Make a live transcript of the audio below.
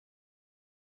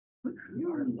We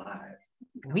are live.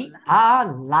 We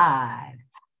are live.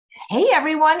 Hey,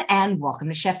 everyone, and welcome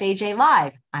to Chef AJ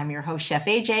Live. I'm your host, Chef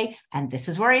AJ, and this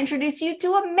is where I introduce you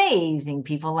to amazing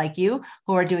people like you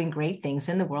who are doing great things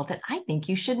in the world that I think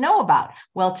you should know about.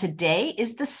 Well, today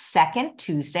is the second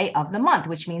Tuesday of the month,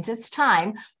 which means it's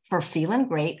time for Feelin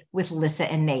Great with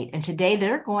Lissa and Nate. And today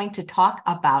they're going to talk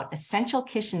about essential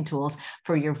kitchen tools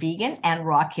for your vegan and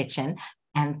raw kitchen,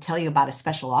 and tell you about a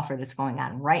special offer that's going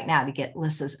on right now to get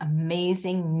Lissa's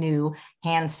amazing new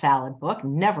hand salad book,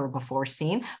 never before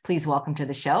seen. Please welcome to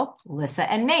the show, Lissa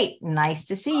and Nate. Nice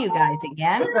to see you guys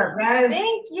again. What's up, guys?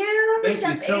 Thank you. Thank Chef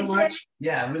you so AJ. much.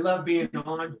 Yeah, we love being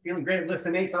on. Feeling great.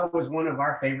 Listen, Nate's always one of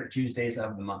our favorite Tuesdays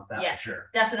of the month. That's Yes, for sure.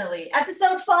 definitely.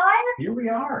 Episode 5. Here we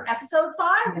are. Episode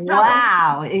 5. is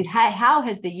Wow. How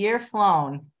has the year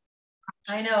flown?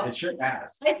 I know. It sure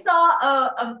has. I saw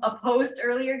a post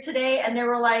earlier today, and they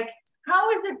were like,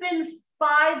 "How has it been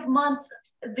 5 months?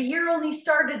 The year only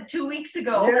started 2 weeks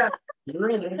ago." Yeah,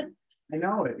 really. I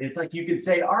know it. It's like you could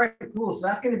say, all right, cool. So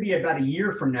that's going to be about a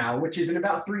year from now, which is in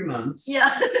about 3 months.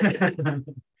 Yeah.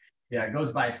 Yeah, it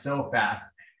goes by so fast.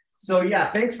 So yeah,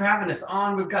 thanks for having us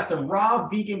on. We've got the Raw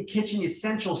Vegan Kitchen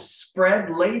Essentials spread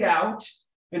laid out.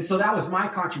 And so that was my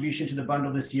contribution to the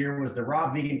bundle this year, was the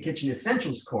Raw Vegan Kitchen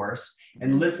Essentials course.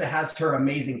 And Lissa has her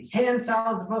amazing hand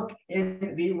salads book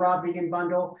in the Raw Vegan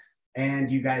bundle. And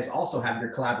you guys also have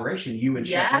your collaboration, you and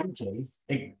Chef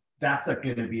AJ. That's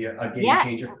going to be a game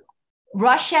changer.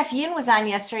 Rush Chef Yin was on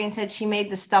yesterday and said she made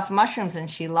the stuffed mushrooms and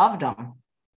she loved them.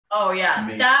 Oh yeah,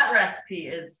 amazing. That recipe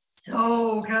is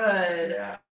so good.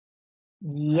 Yeah.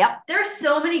 Yep. There's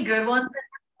so many good ones.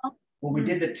 Well, we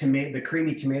did the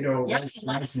creamy tomato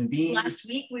rice and beans. Last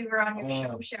week we were on your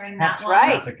show sharing that. That's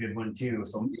right. That's a good one too.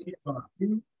 So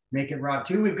make it raw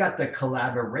too. We've got the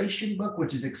collaboration book,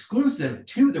 which is exclusive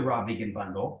to the Raw Vegan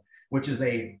bundle, which is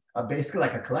a basically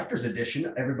like a collector's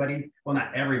edition. Everybody, well,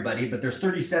 not everybody, but there's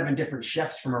 37 different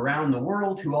chefs from around the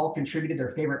world who all contributed their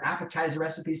favorite appetizer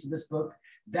recipes to this book.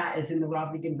 That is in the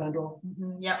Raw Vegan bundle.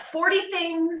 Mm-hmm. Yeah, 40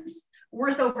 things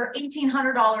worth over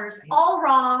 $1,800, all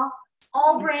raw,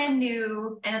 all brand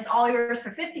new, and it's all yours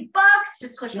for $50.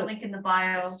 Just click the link in the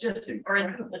bio. It's just or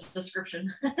in the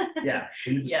description. Yeah,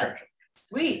 in the description. Yes.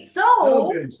 Sweet.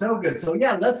 So good, so good. So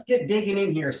yeah, let's get digging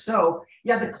in here. So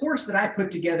yeah, the course that I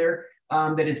put together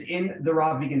that is in the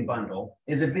Raw Vegan bundle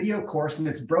is a video course, and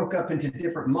it's broke up into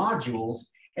different modules.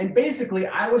 And basically,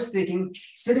 I was thinking,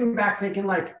 sitting back thinking,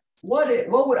 like, what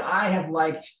would I have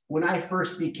liked when I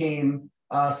first became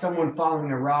someone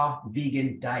following a raw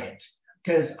vegan diet?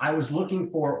 Because I was looking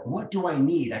for, what do I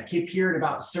need? I keep hearing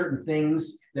about certain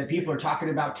things that people are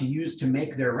talking about to use to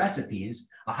make their recipes: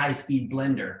 a high-speed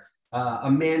blender,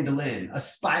 a mandolin, a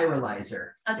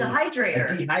spiralizer, a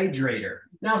dehydrator.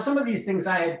 Now, some of these things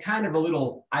I had kind of a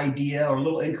little idea or a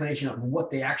little inclination of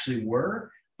what they actually were,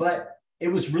 but it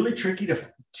was really tricky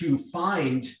to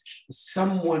find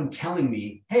someone telling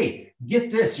me, hey, get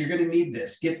this, you're going to need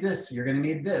this, get this, you're going to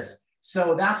need this.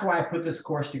 So that's why I put this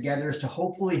course together, is to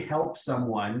hopefully help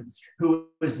someone who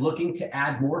is looking to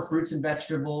add more fruits and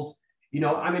vegetables. You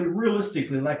know, I mean,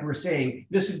 realistically, like we're saying,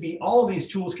 this would be, all of these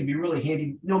tools can be really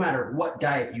handy no matter what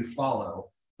diet you follow.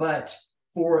 But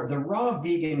for the raw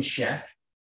vegan chef,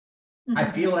 I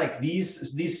feel like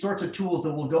these sorts of tools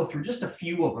that we'll go through, just a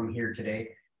few of them here today,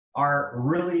 are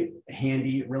really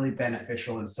handy, really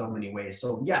beneficial in so many ways.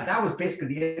 So yeah, that was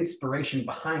basically the inspiration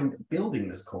behind building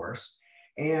this course.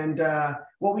 And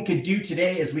what we could do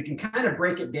today is we can kind of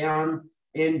break it down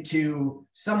into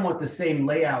somewhat the same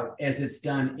layout as it's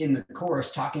done in the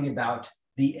course, talking about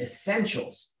the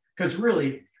essentials. Because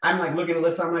really, I'm like looking at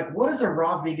this, I'm like, what does a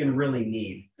raw vegan really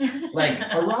need? Like,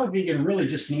 a raw vegan really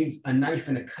just needs a knife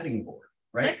and a cutting board,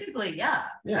 right? Technically, yeah.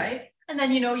 Right. And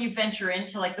then, you venture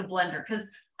into like the blender, because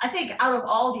I think out of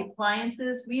all the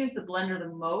appliances, we use the blender the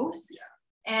most.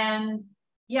 Yeah. And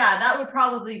yeah, that would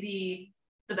probably be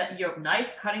your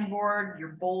knife, cutting board,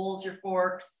 your bowls, your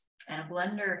forks, and a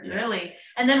blender, really.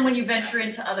 And then when you venture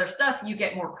into other stuff, you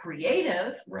get more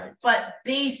creative. Right. But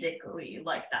basically,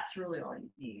 like, that's really all you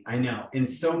need. I know. In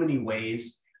so many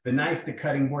ways, the knife, the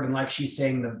cutting board, and like she's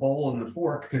saying, the bowl and the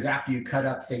fork, because after you cut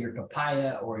up, say, your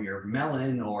papaya or your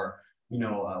melon or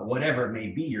whatever it may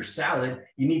be, your salad,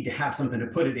 you need to have something to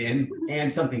put it in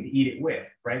and something to eat it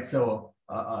with, right? So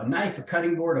a knife, a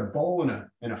cutting board, a bowl,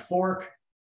 and a fork.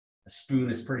 A spoon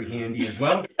is pretty handy as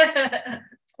well.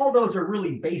 All those are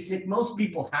really basic. Most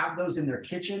people have those in their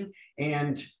kitchen,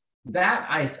 and that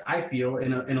I feel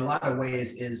in a lot of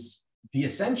ways is the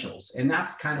essentials. And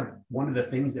that's kind of one of the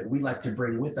things that we like to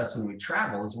bring with us when we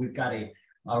travel, is we've got a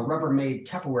Rubbermaid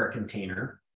Tupperware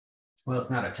container. Well, it's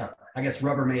not a I guess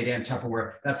Rubbermaid and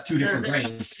Tupperware, that's two different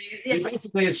brands.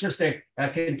 Basically, it's just a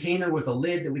container with a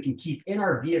lid that we can keep in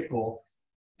our vehicle,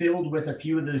 filled with a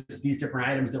few of these different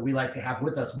items that we like to have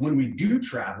with us when we do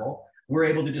travel. We're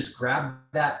able to just grab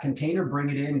that container, bring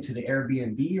it into the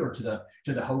Airbnb or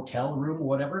to the hotel room or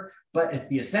whatever, but it's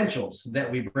the essentials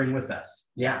that we bring with us.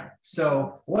 Yeah.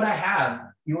 So what I have,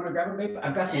 you want to grab it, babe?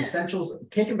 I've got the essentials,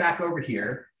 kick them back over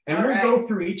here, and we'll go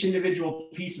through each individual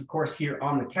piece, of course, here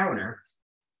on the counter,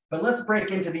 but let's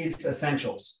break into these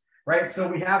essentials, right? So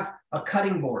we have a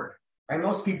cutting board. Right?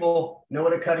 Most people know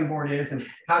what a cutting board is and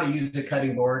how to use the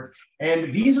cutting board.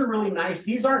 And these are really nice.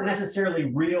 These aren't necessarily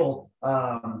real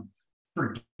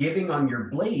forgiving on your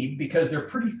blade because they're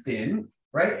pretty thin,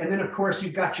 right? And then of course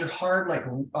you've got your hard like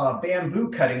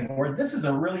bamboo cutting board. This is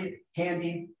a really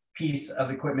handy piece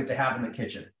of equipment to have in the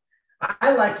kitchen.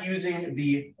 I like using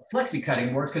the flexi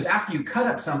cutting boards because after you cut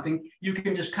up something, you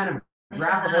can just kind of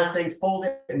grab the whole thing, fold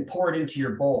it, and pour it into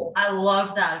your bowl. I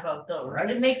love that about those. Right?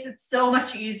 It makes it so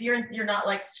much easier. You're not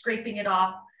like scraping it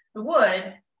off the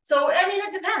wood. So, I mean,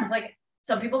 it depends. Like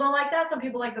some people don't like that. Some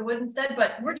people like the wood instead,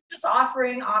 but we're just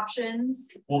offering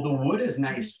options. Well, the wood is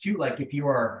nice too. Like if you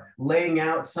are laying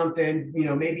out something, you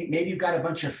know, maybe you've got a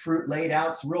bunch of fruit laid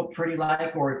out, it's real pretty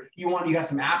like, or you have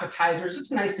some appetizers.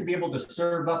 It's nice to be able to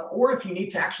serve up, or if you need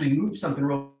to actually move something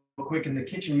real quick in the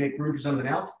kitchen, make room for something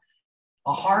else.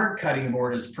 A hard cutting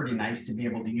board is pretty nice to be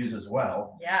able to use as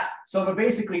well. Yeah. So, but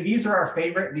basically these are our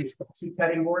favorite, these flexi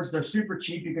cutting boards. They're super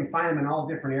cheap. You can find them in all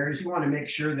different areas. You want to make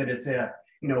sure that it's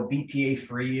BPA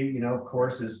free, of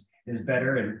course is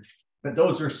better. But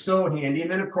those are so handy.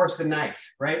 And then of course the knife,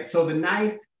 right? So the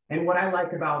knife, and what I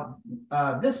like about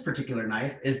this particular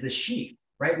knife is the sheath,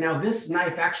 right? Now this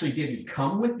knife actually didn't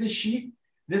come with this sheath.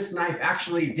 This knife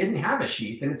actually didn't have a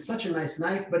sheath, and it's such a nice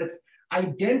knife, but it's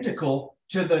identical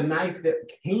to the knife that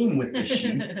came with the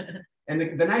sheath. And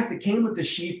the knife that came with the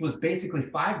sheath was basically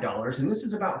 $5, and this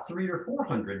is about $300 or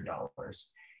 $400.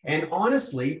 And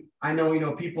honestly, I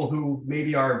know, people who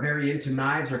maybe are very into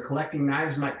knives or collecting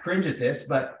knives might cringe at this,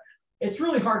 but it's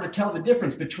really hard to tell the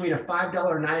difference between a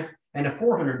 $5 knife and a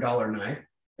 $400 knife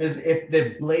is if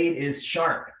the blade is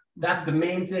sharp. That's the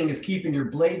main thing, is keeping your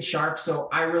blade sharp. So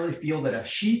I really feel that a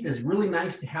sheath is really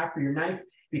nice to have for your knife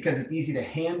because it's easy to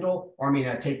handle, or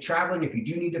take traveling. If you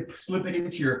do need to slip it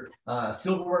into your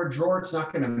silverware drawer, it's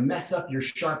not going to mess up your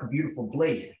sharp, beautiful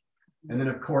blade. And then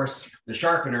of course, the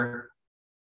sharpener.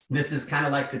 This is kind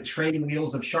of like the training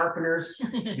wheels of sharpeners.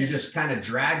 You just kind of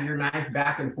drag your knife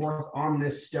back and forth on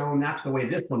this stone. That's the way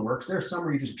this one works. There's some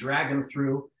where you just drag them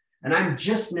through. And I'm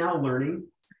just now learning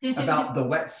about the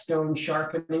whetstone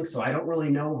sharpening. So I don't really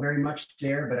know very much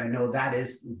there, but I know that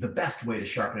is the best way to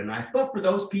sharpen a knife. But for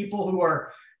those people who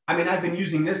are, I've been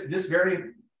using this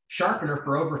very sharpener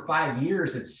for over 5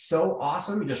 years. It's so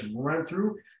awesome. You just run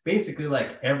through basically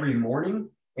like every morning,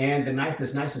 and the knife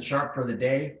is nice and sharp for the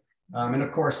day. And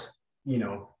of course,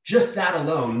 just that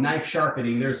alone, knife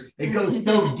sharpening, it goes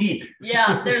so deep.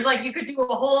 Yeah, there's you could do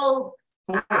a whole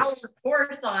hour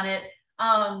course on it.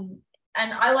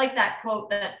 And I like that quote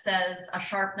that says, a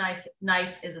sharp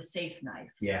knife is a safe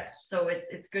knife. Yes. So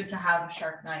it's good to have a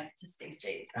sharp knife to stay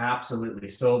safe. Absolutely.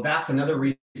 So that's another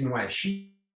reason why a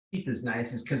sheath is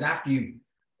nice, is because after you've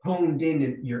honed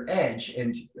in your edge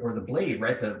or the blade,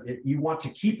 right, you want to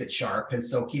keep it sharp. And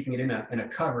so keeping it in a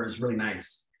cover is really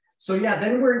nice. So yeah,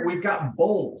 then we've got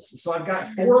bowls. So I've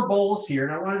got 4 bowls here,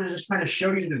 and I wanted to just kind of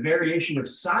show you the variation of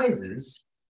sizes.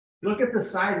 Look at the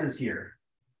sizes here.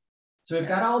 So we've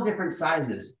got all different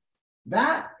sizes.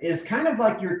 That is kind of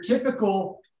like your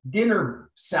typical dinner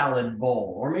salad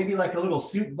bowl, or maybe like a little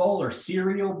soup bowl or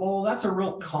cereal bowl. That's a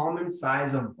real common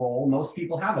size of bowl. Most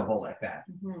people have a bowl like that.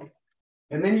 Mm-hmm.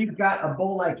 And then you've got a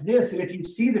bowl like this. And if you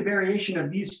see the variation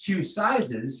of these 2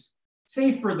 sizes,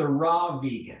 say for the raw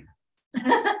vegan,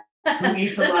 who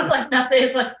eats a lot of nothing,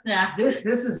 it's a snack. This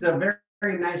is a very,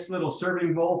 very nice little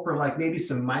serving bowl for maybe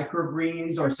some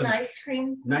microgreens or some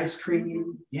nice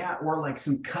cream. Yeah, or like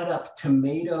some cut up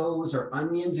tomatoes or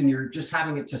onions, and you're just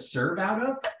having it to serve out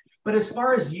of. But as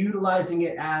far as utilizing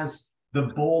it as the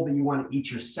bowl that you want to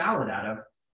eat your salad out of,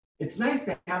 it's nice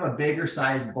to have a bigger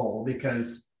size bowl,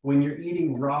 because when you're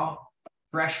eating raw,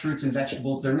 fresh fruits and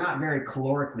vegetables, they're not very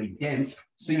calorically dense.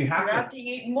 So you have to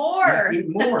eat more.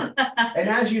 And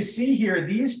as you see here,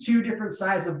 these 2 different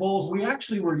sizes of bowls, we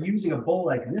actually were using a bowl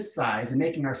like this size and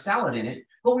making our salad in it,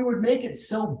 but we would make it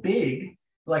so big,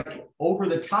 like over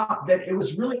the top, that it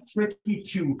was really tricky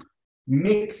to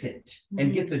mix it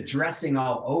and get the dressing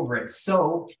all over it.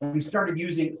 So we started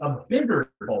using a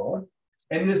bigger bowl,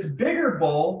 and this bigger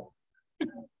bowl,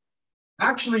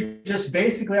 actually, just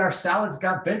basically our salads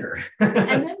got bigger.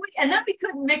 and And then we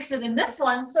couldn't mix it in this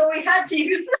one, so we had to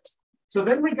use this. So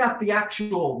then we got the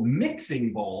actual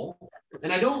mixing bowl,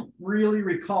 and I don't really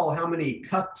recall how many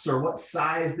cups or what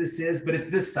size this is, but it's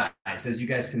this size, as you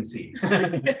guys can see.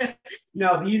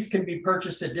 Now, these can be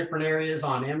purchased at different areas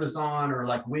on Amazon or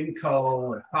like Winco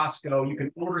or Costco. You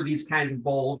can order these kinds of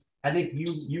bowls. I think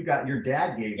your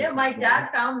dad gave us. Yeah, my dad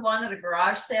found one at a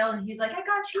garage sale, and he's like, I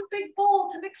got you a big bowl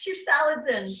to mix your salads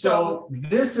in. So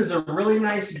this is a really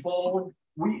nice bowl.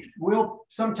 We will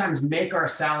sometimes make our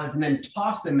salads and then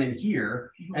toss them in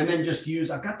here, and then just use,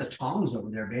 I've got the tongs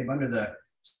over there, babe, under the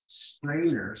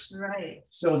strainers. Right.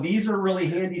 So these are really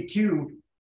handy too.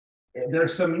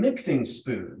 There's some mixing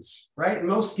spoons, right?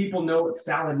 Most people know what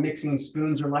salad mixing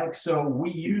spoons are like. So we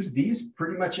use these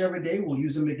pretty much every day. We'll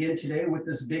use them again today with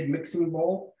this big mixing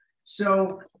bowl.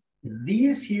 So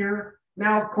these here,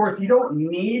 now, of course, you don't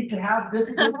need to have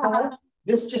this big bowl.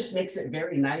 This just makes it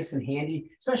very nice and handy,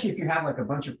 especially if you have like a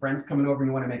bunch of friends coming over and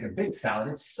you want to make a big salad.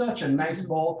 It's such a nice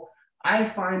bowl. I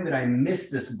find that I miss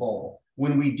this bowl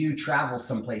when we do travel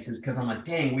some places because I'm like,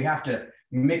 dang, we have to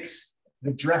mix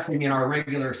the dressing in our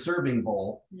regular serving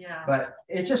bowl. Yeah. But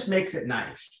it just makes it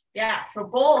nice. Yeah. For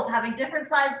bowls, having different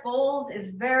size bowls is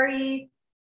very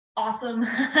awesome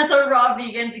as a raw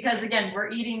vegan because, again, we're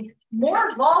eating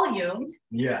more volume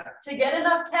to get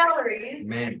enough calories.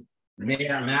 Man.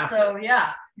 Massive. So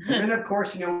yeah. And then of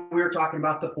course, we were talking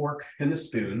about the fork and the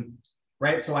spoon,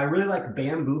 right? So I really like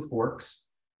bamboo forks.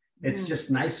 It's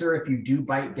just nicer if you do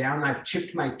bite down. I've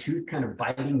chipped my tooth kind of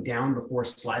biting down before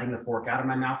sliding the fork out of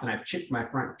my mouth, and I've chipped my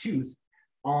front tooth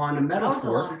on a metal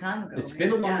fork. A long time ago. It's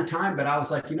been a long time, but I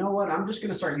was like, you know what? I'm just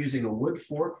going to start using a wood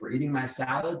fork for eating my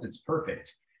salad. That's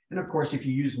perfect. And of course, if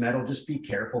you use metal, just be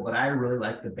careful. But I really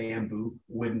like the bamboo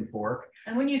wooden fork.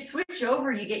 And when you switch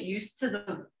over, you get used to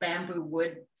the bamboo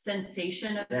wood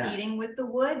sensation of eating with the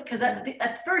wood. Because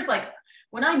at first, like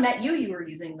when I met you, you were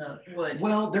using the wood.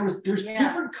 Well, there's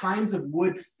different kinds of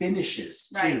wood finishes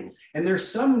too. Right. And there's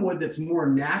some wood that's more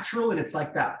natural, and it's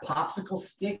like that popsicle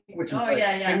stick, which is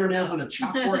fingernails on a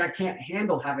chalkboard. I can't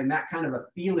handle having that kind of a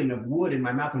feeling of wood in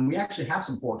my mouth. And we actually have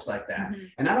some forks like that.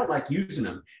 And I don't like using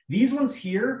them. These ones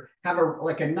here have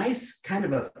a nice kind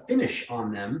of a finish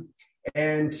on them.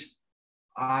 And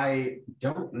I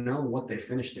don't know what they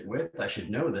finished it with. I should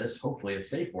know this. Hopefully it's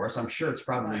safe for us. I'm sure it's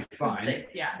probably fine. Safe,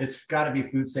 yeah. It's got to be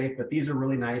food safe, but these are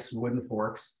really nice wooden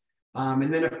forks.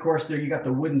 And then of course there you got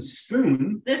the wooden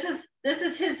spoon. This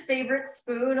is his favorite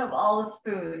spoon of all the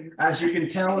spoons. As you can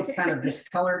tell, it's kind of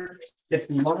discolored. It's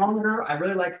longer. I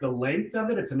really like the length of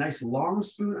it. It's a nice long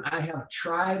spoon. I have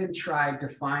tried and tried to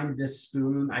find this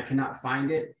spoon. I cannot find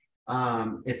it.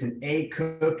 It's an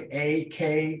A-Cook,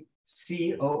 A-K-C-O-O-K,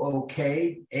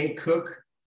 A-Cook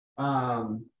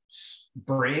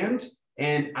brand.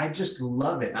 And I just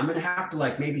love it. I'm going to have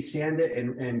to maybe sand it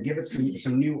and give it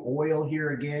some new oil here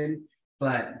again.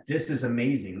 But this is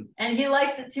amazing. And he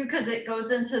likes it too because it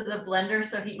goes into the blender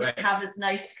so he can have his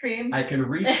nice cream. I can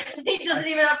reach. He doesn't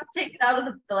even have to take it out of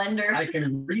the blender. I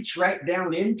can reach right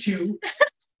down into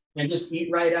and just eat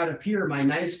right out of here my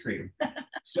nice cream.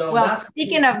 So well,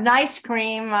 speaking of nice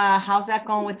cream, how's that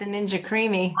going with the Ninja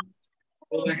Creamy?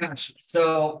 Oh my gosh.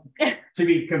 So to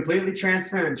be completely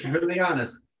transparent, to be really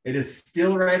honest, it is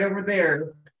still right over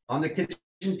there on the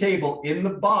kitchen table in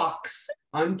the box,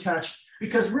 untouched,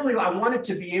 because really I wanted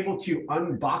to be able to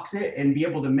unbox it and be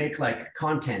able to make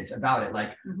content about it,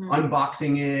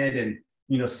 unboxing it and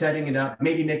setting it up,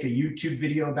 maybe make a YouTube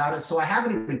video about it. So I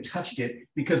haven't even touched it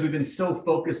because we've been so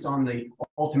focused on the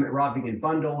Ultimate Raw Vegan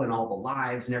Bundle and all the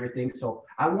lives and everything. So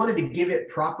I wanted to give it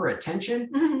proper attention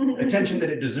that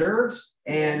it deserves.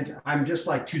 And I'm just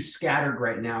too scattered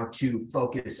right now to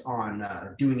focus on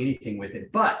doing anything with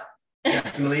it. But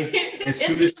definitely, as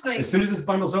soon as this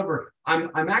bundle's over,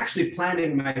 I'm actually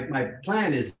planning, my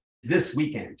plan is this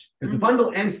weekend, because the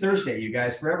bundle ends Thursday, you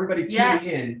guys, for everybody tuning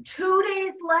in. 2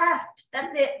 days left.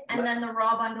 That's it. And then the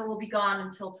raw bundle will be gone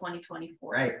until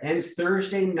 2024. Right. Ends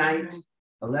Thursday night,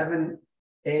 11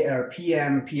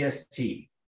 p.m. PST.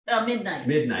 Midnight.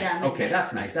 Midnight. Yeah, okay,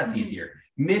 that's nice. That's easier.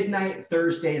 Midnight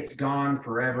Thursday, it's gone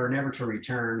forever, never to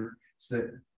return. It's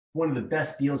one of the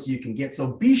best deals you can get. So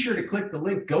be sure to click the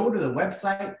link, go to the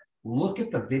website, look at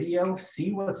the video,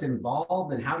 see what's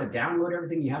involved and how to download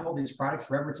everything. You have all these products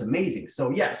forever. It's amazing.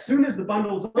 So yeah, as soon as the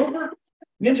bundle's over,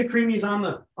 Ninja Creamy's on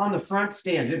the front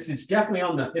stand. It's definitely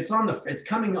it's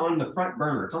coming on the front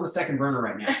burner. It's on the second burner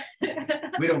right now.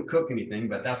 We don't cook anything,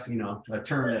 but that's a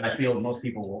term that I feel most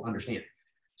people will understand.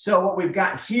 So what we've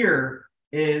got here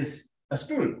is a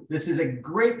spoon. This is a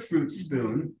grapefruit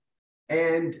spoon,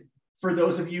 and for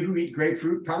those of you who eat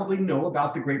grapefruit, probably know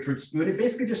about the grapefruit spoon. It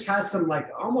basically just has some like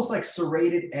almost like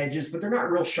serrated edges, but they're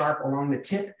not real sharp along the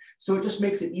tip. So it just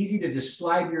makes it easy to just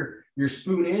slide your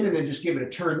spoon in and then just give it a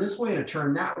turn this way and a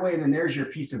turn that way. And then there's your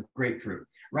piece of grapefruit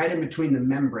right in between the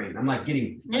membrane. I'm like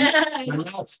getting my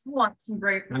mouth's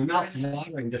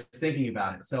watering just thinking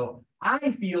about it. So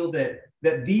I feel that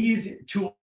these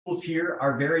tools here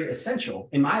are very essential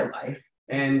in my life.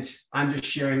 And I'm just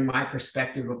sharing my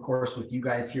perspective, of course, with you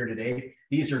guys here today.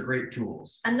 These are great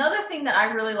tools. Another thing that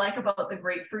I really like about the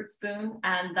grapefruit spoon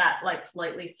and that like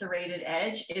slightly serrated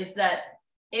edge is that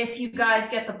if you guys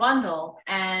get the bundle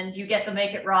and you get the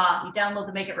Make It Raw, you download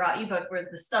the Make It Raw ebook with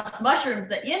the stuffed mushrooms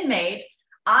that Yin made,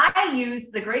 I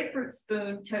use the grapefruit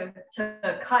spoon to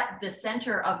cut the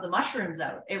center of the mushrooms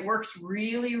out. It works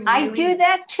really I do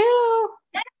that too.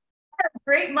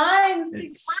 Great minds.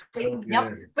 It's so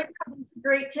Yep. But it's a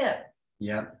great tip.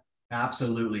 Yep,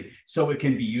 absolutely. So it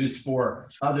can be used for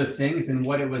other things than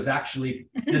what it was actually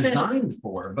designed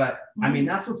for. But I mean,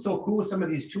 that's what's so cool with some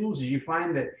of these tools is you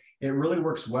find that it really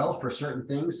works well for certain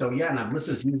things. So yeah, and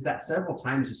Lissa's used that several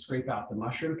times to scrape out the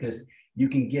mushroom because you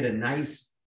can get a nice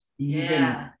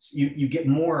even, you get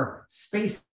more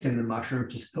space in the mushroom,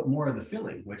 just put more of the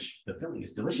filling, which the filling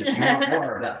is delicious. You want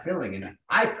more of that filling. And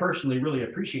I personally really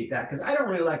appreciate that because I don't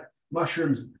really like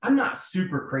mushrooms. I'm not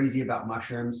super crazy about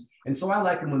mushrooms. And so I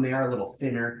like them when they are a little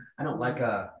thinner. I don't like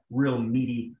a real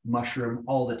meaty mushroom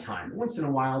all the time. Once in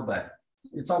a while, but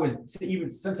it's always, even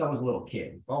since I was a little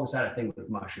kid, I've always had a thing with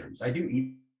mushrooms. I do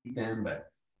eat them, but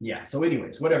yeah. So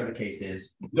anyways, whatever the case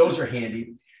is, those are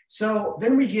handy. So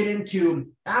then we get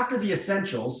into, after the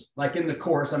essentials, like in the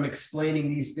course, I'm explaining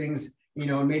these things, you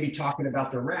know, and maybe talking about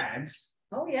the rags.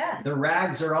 Oh, yes. The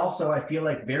rags are also, I feel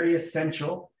like, very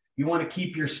essential. You want to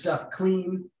keep your stuff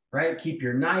clean, right? Keep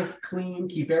your knife clean,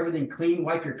 keep everything clean,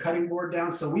 wipe your cutting board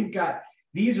down. So we've got,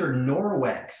 these are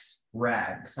Norwex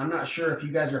rags. I'm not sure if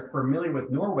you guys are familiar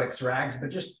with Norwex rags, but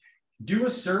just do a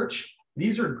search.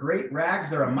 These are great rags.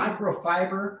 They're a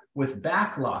microfiber with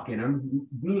backlock in them,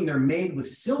 meaning they're made with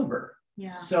silver.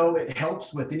 Yeah. So it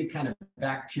helps with any kind of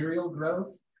bacterial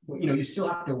growth. You know, you still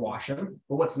have to wash them,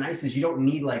 but what's nice is you don't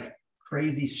need like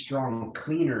crazy strong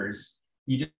cleaners.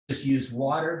 You just use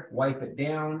water, wipe it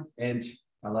down, and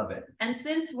I love it. And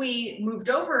since we moved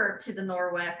over to the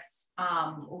Norwex,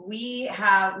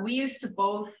 we used to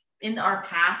both, in our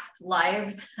past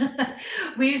lives,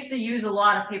 we used to use a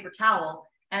lot of paper towel.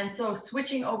 And so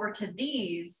switching over to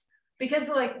these, because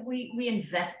like we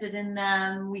invested in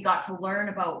them, we got to learn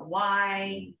about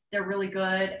why they're really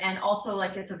good. And also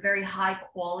like it's a very high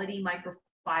quality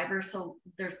microfiber. So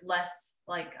there's less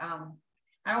like, I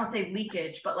don't want to say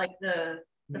leakage, but like the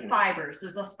fibers,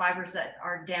 there's less fibers that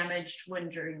are damaged when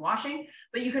during washing.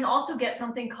 But you can also get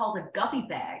something called a guppy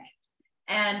bag.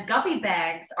 And guppy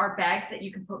bags are bags that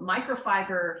you can put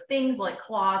microfiber things like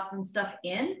cloths and stuff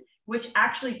in, which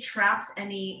actually traps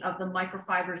any of the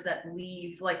microfibers that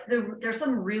leave. Like there's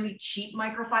some really cheap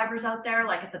microfibers out there,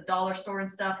 like at the dollar store and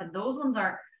stuff. And those ones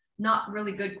are not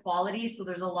really good quality. So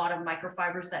there's a lot of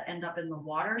microfibers that end up in the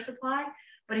water supply.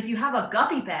 But if you have a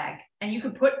guppy bag and you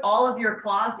can put all of your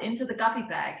cloths into the guppy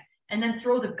bag and then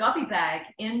throw the guppy bag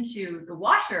into the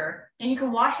washer, and you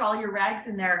can wash all your rags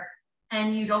in there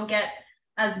and you don't get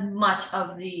as much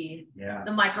of the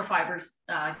microfibers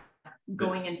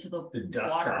going into the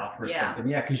dust water. off or something.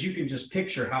 Yeah, because you can just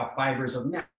picture how fibers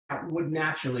would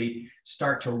naturally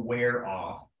start to wear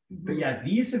off. But yeah,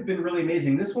 these have been really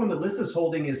amazing. This one that Lissa's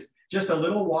holding is just a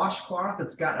little washcloth.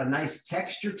 It's got a nice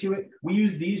texture to it. We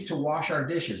use these to wash our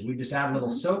dishes. We just add a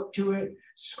little soap to it,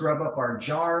 scrub up our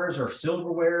jars or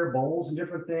silverware, bowls and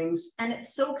different things. And it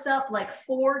soaks up like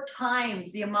 4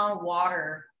 times the amount of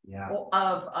water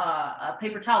of a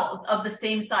paper towel of the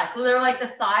same size. So they're like the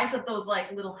size of those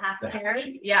like little half pairs.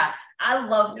 Yeah, I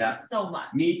love them so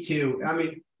much. Me too. I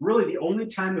mean, really the only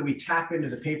time that we tap into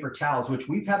the paper towels, which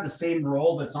we've had the same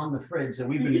roll that's on the fridge that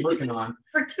we've been working on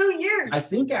for 2 years. I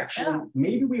think actually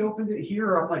maybe we opened it here.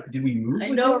 Or I'm like, did we move? I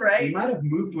know, right? We might have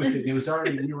moved with it. It was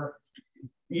already in Europe.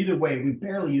 Either way, we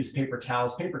barely use paper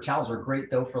towels. Paper towels are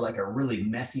great though for like a really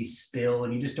messy spill,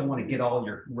 and you just don't want to get all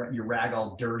your rag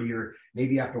all dirty, or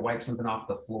maybe you have to wipe something off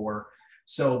the floor.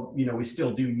 So, you know, we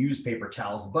still do use paper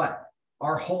towels, but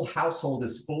our whole household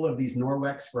is full of these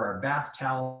Norwex for our bath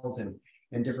towels and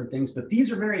different things. But these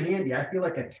are very handy. I feel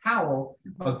like a towel,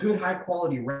 a good high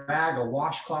quality rag, a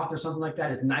washcloth or something like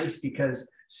that is nice because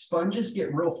sponges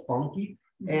get real funky.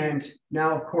 And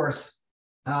now, of course,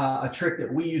 a trick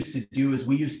that we used to do is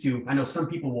I know some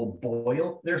people will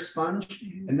boil their sponge,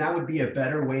 and that would be a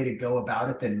better way to go about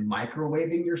it than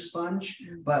microwaving your sponge.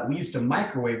 But we used to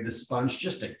microwave the sponge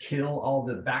just to kill all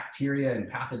the bacteria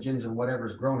and pathogens or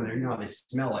whatever's growing there. You know how they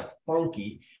smell like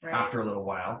funky after a little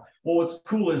while. Well, what's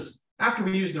cool is after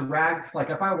we use the rag, like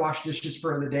if I wash dishes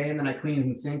for the day and then I clean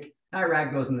the sink, that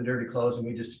rag goes in the dirty clothes and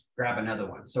we just grab another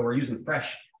one. So we're using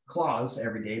fresh cloths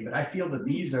every day, but I feel that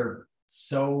these are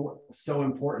so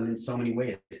important in so many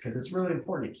ways because it's really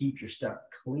important to keep your stuff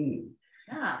clean.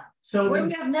 Yeah. So what do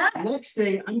we have next? Next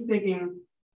thing I'm thinking,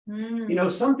 you know,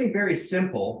 something very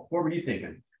simple. What were you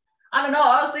thinking? I don't know.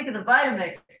 I was thinking the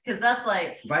Vitamix because that's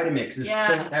like Vitamix is so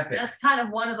epic. That's kind of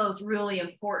one of those really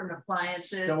important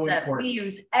appliances So that important. we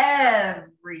use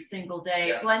every single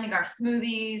day, blending our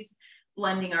smoothies,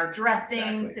 blending our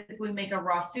dressings, if we make a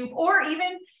raw soup, or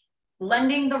even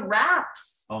blending the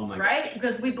wraps. Oh my right?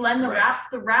 Because we blend the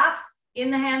wraps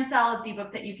in the hand salads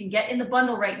ebook that you can get in the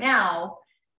bundle right now.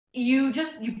 You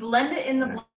blend it in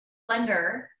the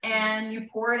blender and you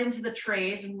pour it into the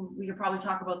trays, and we could probably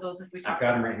talk about those if we talk. I've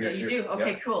got them right here too. You do? Yep.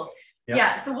 Okay, cool. Yep.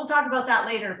 Yeah, so we'll talk about that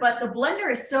later. But the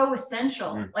blender is so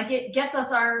essential. Like it gets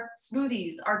us our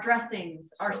smoothies, our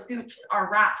dressings, our soups,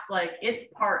 our wraps. Like it's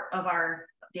part of our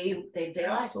day-to-day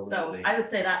life. So I would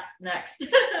say that's next.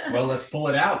 Well, let's pull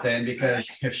it out then, because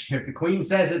if the queen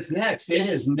says it's next, it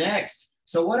is next.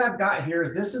 So what I've got here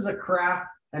is this is a craft,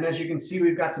 and as you can see,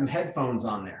 we've got some headphones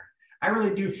on there. I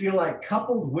really do feel like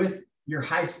coupled with your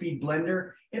high-speed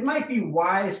blender, it might be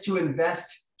wise to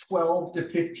invest $12 to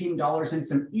 $15 in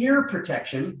some ear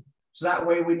protection. So that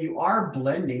way, when you are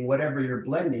blending, whatever you're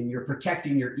blending, you're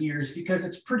protecting your ears because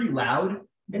it's pretty loud.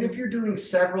 And if you're doing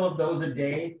several of those a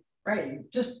day, right,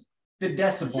 just the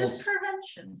decibels. Just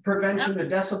prevention. The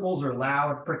decibels are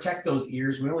loud. Protect those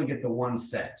ears. We only get the one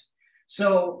set.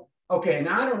 So, okay,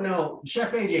 now I don't know.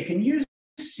 Chef AJ, can you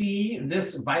see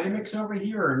this Vitamix over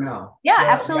here or no? Yeah,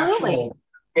 absolutely.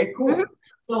 Okay, cool.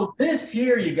 So this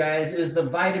here, you guys, is the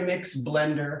Vitamix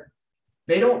blender.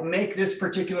 They don't make this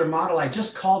particular model. I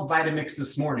just called Vitamix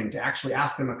this morning to actually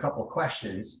ask them a couple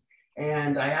questions.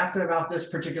 And I asked them about this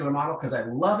particular model because I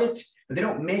love it, but they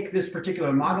don't make this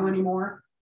particular model anymore.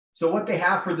 So what they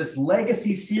have for this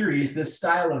legacy series, this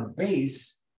style of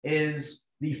base, is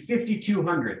the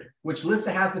 5200, which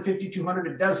Lissa has the 5200.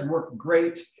 It does work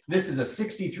great. This is a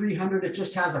 6300. It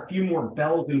just has a few more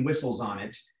bells and whistles on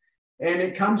it. And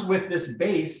it comes with this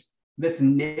base that's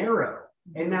narrow.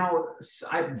 And now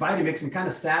Vitamix, I'm kind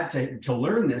of sad to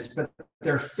learn this, but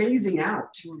they're phasing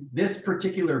out this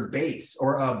particular base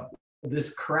or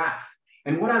this craft.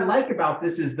 And what I like about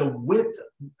this is the width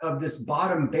of this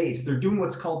bottom base. They're doing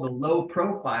what's called the low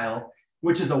profile,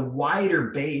 which is a wider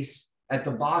base at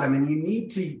the bottom. And you need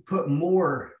to put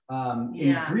more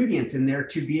ingredients in there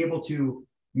to be able to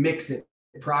mix it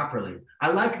properly. I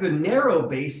like the narrow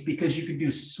base because you could do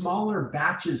smaller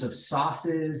batches of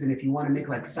sauces. And if you want to make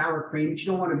like sour cream, but you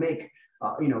don't want to make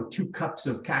 2 cups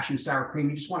of cashew sour cream,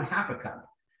 you just want half a cup.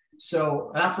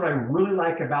 So that's what I really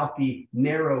like about the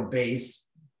narrow base.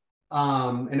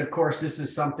 And of course, this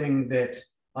is something that,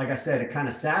 like I said, it kind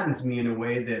of saddens me in a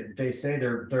way that they say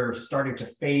they're starting to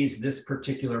phase this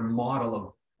particular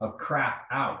model of craft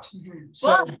out.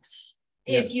 So, but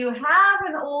if you have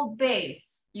an old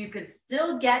base, you could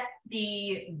still get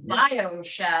the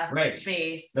BioChef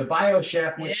base. The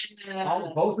BioChef, which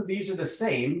both of these are the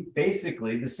same,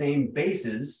 basically the same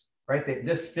bases, right?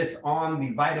 This fits on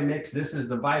the Vitamix. This is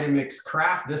the Vitamix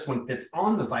Craft. This one fits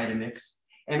on the Vitamix.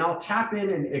 And I'll tap in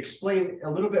and explain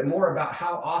a little bit more about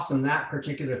how awesome that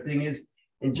particular thing is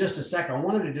in just a second. I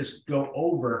wanted to just go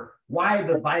over why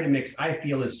the Vitamix, I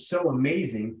feel, is so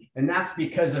amazing. And that's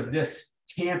because of this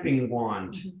tamping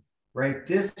wand, right?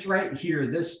 This right here,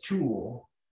 this tool,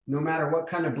 no matter what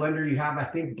kind of blender you have, I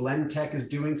think Blend Tech is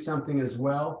doing something as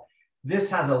well. This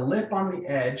has a lip on the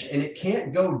edge and it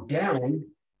can't go down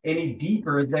any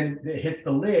deeper than it hits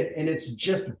the lid. And it's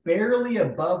just barely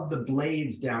above the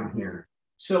blades down here.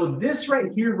 So this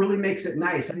right here really makes it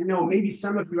nice. I know maybe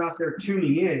some of you out there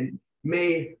tuning in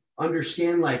may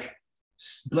understand like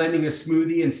blending a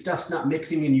smoothie and stuff's not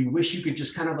mixing and you wish you could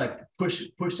just kind of like push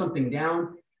something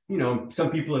down. Some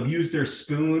people have used their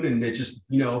spoon and it just,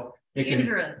 it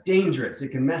can dangerous. It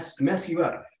can mess you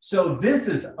up. So this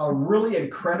is a really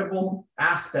incredible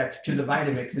aspect to the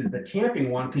Vitamix is the tamping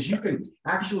one, because you can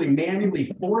actually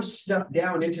manually force stuff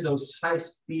down into those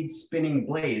high-speed spinning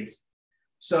blades.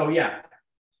 So yeah,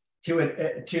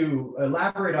 to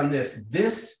elaborate on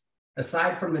this,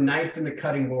 aside from the knife and the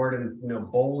cutting board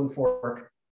and bowl and fork,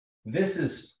 this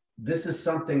is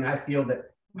something I feel that,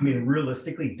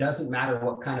 realistically, doesn't matter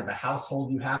what kind of a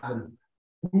household you have and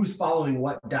who's following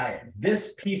what diet.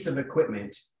 This piece of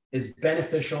equipment is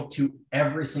beneficial to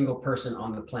every single person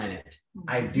on the planet.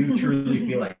 I do truly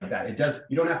feel like that. It does.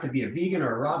 You don't have to be a vegan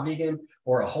or a raw vegan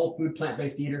or a whole food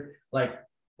plant-based eater. Like,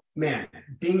 man,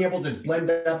 being able to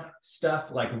blend up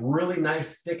stuff like really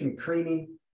nice, thick and creamy,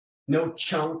 no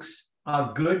chunks,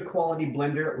 a good quality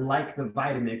blender like the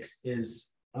Vitamix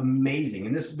is amazing.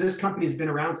 And this company's been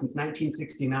around since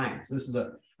 1969. So this is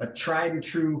a tried and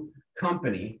true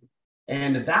company.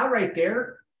 And that right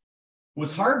there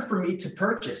was hard for me to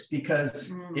purchase because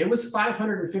it was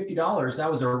 $550. That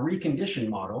was a reconditioned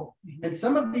model. And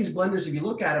some of these blenders, if you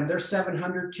look at them, they're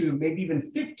 $700 to maybe even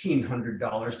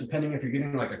 $1,500, depending if you're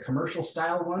getting like a commercial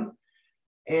style one.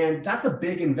 And that's a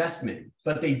big investment,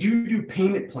 but they do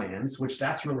payment plans, which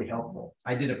that's really helpful.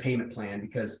 I did a payment plan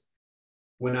because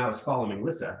when I was following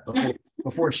Lissa,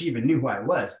 before she even knew who I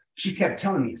was, she kept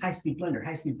telling me high-speed blender,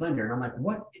 high-speed blender. And I'm like,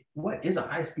 what is a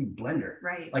high-speed blender?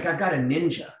 Right. Like I've got a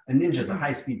Ninja. A Ninja's a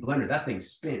high-speed blender. That thing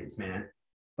spins, man.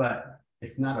 But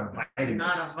it's not a Vitamix.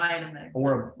 Not a Vitamix.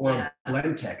 Or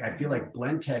Blendtec. I feel like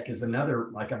Blendtec is another,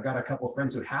 like I've got a couple of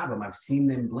friends who have them. I've seen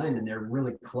them blend and they're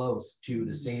really close to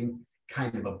the same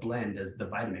kind of a blend as the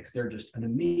Vitamix. They're just an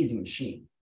amazing machine.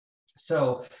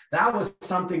 So that was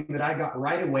something that I got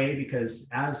right away because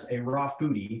as a raw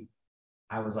foodie,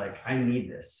 I was like, I need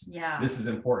this. Yeah. This is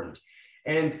important.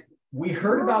 And we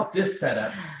heard about this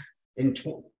setup in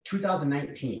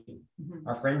 2019.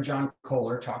 Our friend John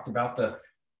Kohler talked about the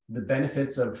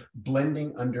benefits of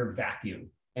blending under vacuum.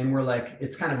 And we're like,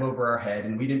 it's kind of over our head.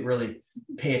 And we didn't really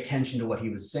pay attention to what he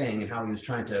was saying and how he was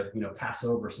trying to, pass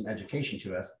over some education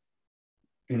to us.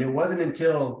 And it wasn't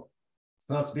until,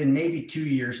 well, it's been maybe 2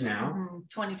 years now.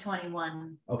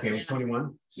 2021. Okay, it was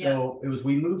 21. So it was,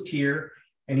 we moved here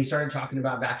and he started talking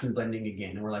about vacuum blending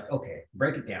again. And we're like, okay,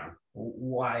 break it down.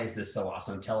 Why is this so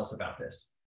awesome? Tell us about this.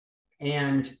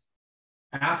 And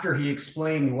after he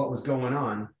explained what was going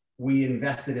on, we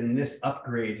invested in this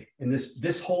upgrade in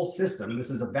this whole system. This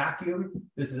is a vacuum.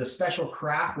 This is a special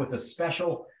craft with a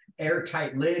special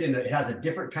airtight lid, and it has a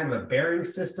different kind of a bearing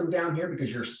system down here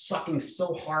because you're sucking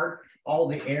so hard all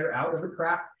the air out of the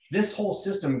craft. This whole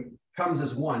system comes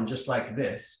as one, just like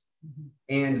this.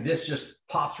 And this just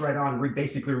pops right on,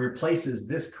 basically replaces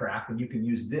this craft, and you can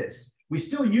use this. We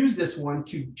still use this one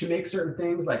to make certain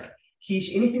things like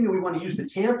quiche, anything that we want to use the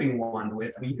tamping wand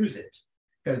with, we use it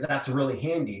because that's really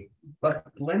handy. But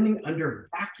blending under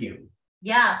vacuum.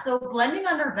 Yeah, so blending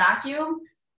under vacuum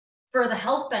for the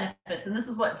health benefits, and this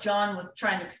is what John was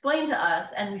trying to explain to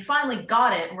us, and we finally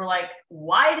got it, and we're like,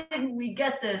 why didn't we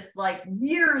get this like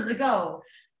years ago?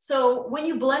 So when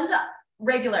you blend up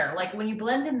regular, like when you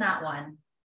blend in that one,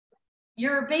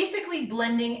 you're basically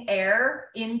blending air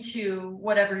into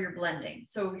whatever you're blending.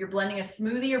 So you're blending a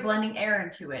smoothie, you're blending air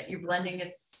into it. You're blending a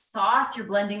sauce, you're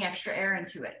blending extra air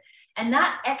into it. And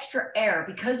that extra air,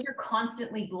 because you're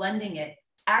constantly blending it,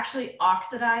 actually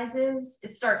oxidizes.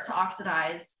 It starts to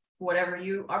oxidize whatever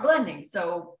you are blending.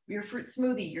 So your fruit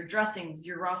smoothie, your dressings,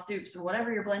 your raw soups, or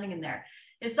whatever you're blending in there,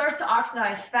 it starts to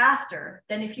oxidize faster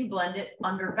than if you blend it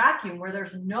under vacuum, where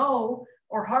there's no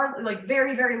or hardly, like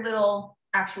very, very little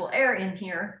actual air in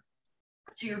here.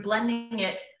 So you're blending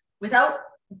it without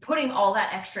putting all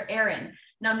that extra air in.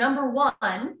 Now, number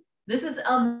one, this is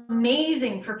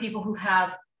amazing for people who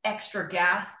have extra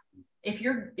gas. If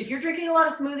you're drinking a lot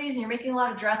of smoothies and you're making a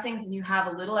lot of dressings and you have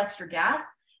a little extra gas,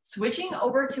 switching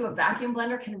over to a vacuum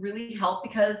blender can really help,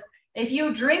 because if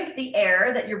you drink the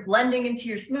air that you're blending into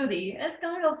your smoothie, it's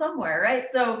going to go somewhere, right?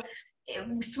 So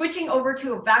switching over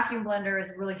to a vacuum blender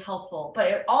is really helpful, but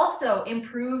it also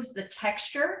improves the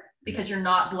texture because you're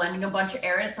not blending a bunch of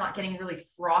air and it's not getting really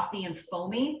frothy and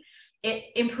foamy. It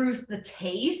improves the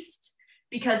taste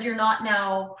because you're not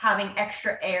now having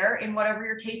extra air in whatever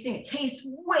you're tasting. It tastes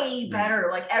way better.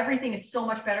 Like everything is so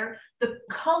much better. The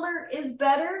color is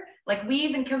better. Like we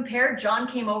even compared, John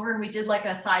came over and we did like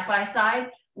a side-by-side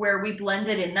where we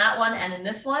blended in that one and in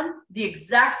this one, the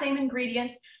exact same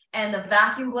ingredients. And the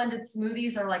vacuum blended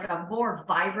smoothies are like a more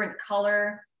vibrant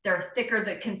color. They're thicker,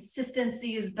 the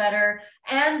consistency is better,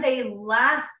 and they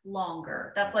last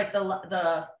longer. That's like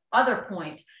the other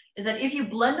point, is that if you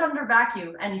blend under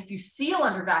vacuum and if you seal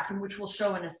under vacuum, which we'll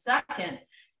show in a second,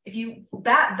 if you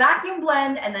vacuum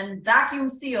blend and then vacuum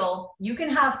seal, you can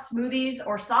have smoothies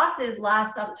or sauces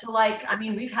last up to like, I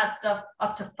mean, we've had stuff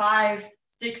up to 5-6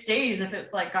 days if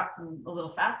it's like got a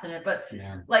little fats in it, but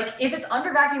like if it's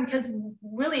under vacuum, because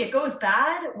really it goes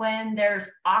bad when there's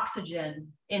oxygen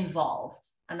involved,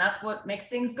 and that's what makes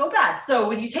things go bad. So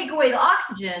when you take away the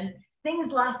oxygen,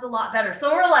 things last a lot better.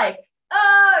 So we're like,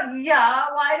 yeah,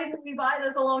 why didn't we buy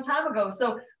this a long time ago?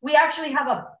 So we actually have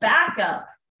a backup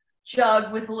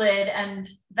jug with lid and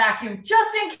vacuum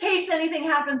just in case anything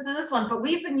happens to this one. But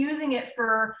we've been using it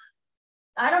for,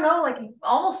 I don't know, like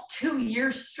almost 2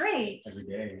 years straight. Every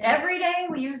day. Every day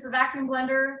we use the vacuum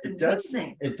blender. It's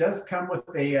amazing. It does come with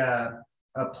a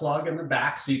plug in the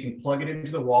back, so you can plug it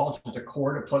into the wall. It's just a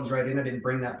cord, it plugs right in. I didn't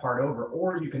bring that part over.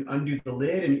 Or you can undo the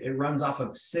lid, and it runs off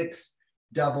of 6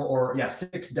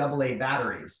 AA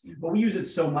batteries. But we use it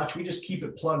so much, we just keep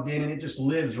it plugged in, and it just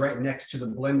lives right next to the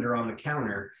blender on the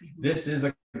counter. This is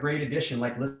a great addition,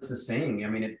 like Lissa is saying. I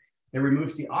mean, it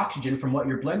removes the oxygen from what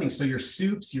you're blending. So your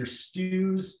soups, your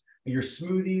stews, your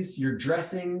smoothies, your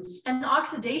dressings. And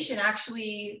oxidation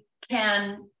actually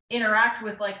can interact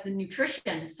with like the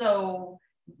nutrition. So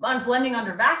on blending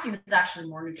under vacuum is actually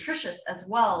more nutritious as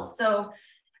well. So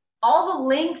all the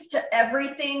links to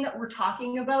everything that we're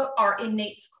talking about are in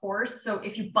Nate's course. So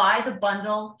if you buy the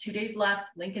bundle, 2 days left,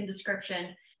 link in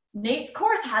description. Nate's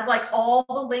course has like all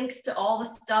the links to all the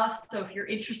stuff. So if you're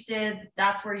interested,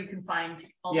 that's where you can find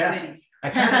all the goodies. I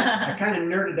kind of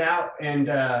nerded out, and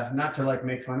not to like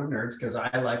make fun of nerds, because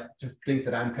I like to think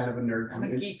that I'm kind of a nerd. I'm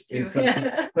a geek too.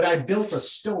 But I built a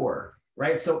store,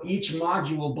 right? So each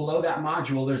module, below that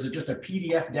module, there's just a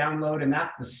PDF download, and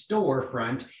that's the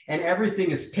storefront, and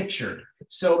everything is pictured.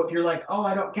 So if you're like, oh,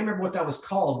 can't remember what that was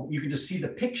called, you can just see the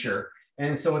picture.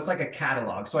 And so it's like a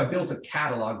catalog. So I built a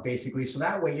catalog basically. So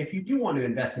that way, if you do want to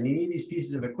invest in any of these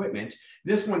pieces of equipment,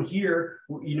 this one here,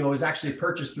 is actually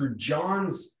purchased through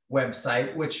John's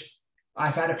website, which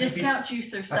I've had a few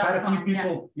discountjuicers.com. I've had a few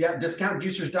people,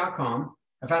 discountjuicers.com.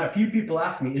 I've had a few people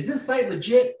ask me, is this site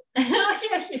legit?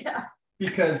 Yeah.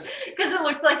 Because it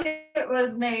looks like it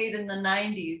was made in the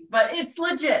 90s, but it's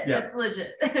legit. Yeah. It's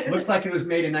legit. Looks like it was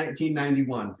made in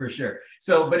 1991 for sure.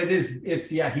 So, but he's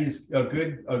a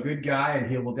good guy, and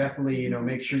he will definitely,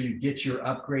 make sure you get your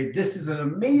upgrade. This is an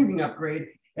amazing upgrade.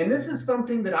 And this is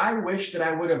something that I wish that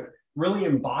I would have really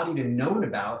embodied and known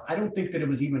about. I don't think that it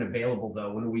was even available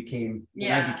though when I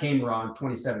became raw in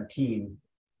 2017.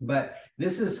 But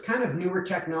this is kind of newer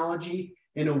technology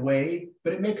in a way,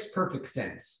 but it makes perfect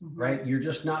sense, right? You're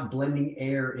just not blending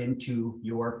air into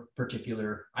your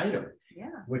particular item,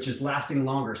 which is lasting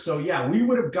longer. So yeah, we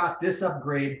would have got this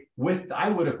upgrade I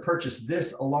would have purchased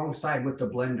this alongside with the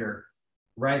blender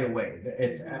right away.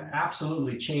 It's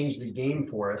absolutely changed the game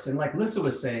for us. And like Lissa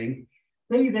was saying,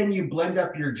 maybe then you blend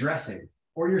up your dressing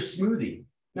or your smoothie.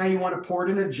 Now you want to pour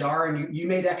it in a jar, and you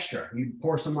made extra. You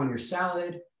pour some on your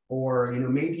salad, or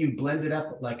maybe you blend it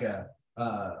up like a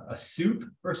soup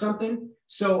or something.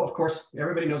 So of course,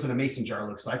 everybody knows what a mason jar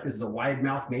looks like. This is a wide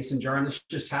mouth mason jar, and this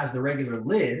just has the regular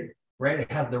lid, right?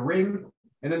 It has the ring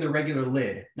and then the regular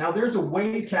lid. Now there's a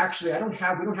way to actually, we don't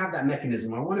have that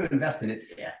mechanism. I want to invest in it.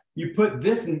 Yeah. You put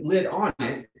this lid on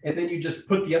it, and then you just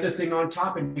put the other thing on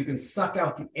top, and you can suck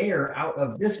out the air out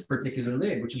of this particular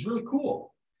lid, which is really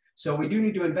cool. So we do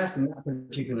need to invest in that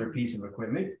particular piece of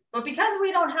equipment. But because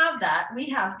we don't have that, we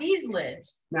have these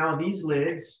lids. Now these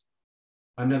lids,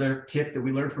 another tip that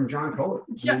we learned from John Kohler.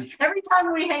 Every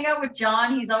time we hang out with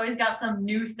John, he's always got some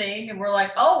new thing, and we're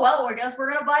like, oh, well, I guess we're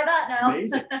going to buy that now.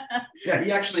 Amazing. Yeah,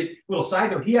 he actually, little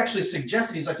side note, he actually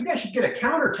suggested, he's like, you guys should get a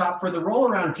countertop for the roll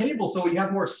around table so you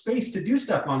have more space to do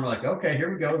stuff on. We're like, okay,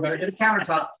 here we go. We better get a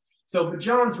countertop. So, but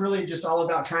John's really just all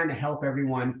about trying to help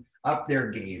everyone up their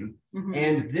game.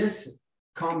 And this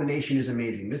combination is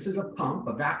amazing. This is a pump,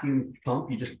 a vacuum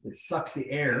pump. It sucks the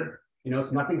air.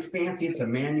 It's nothing fancy. It's a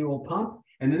manual pump.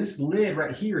 And then this lid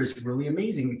right here is really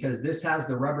amazing, because this has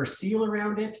the rubber seal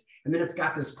around it. And then it's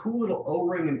got this cool little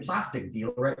O-ring and plastic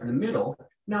deal right in the middle.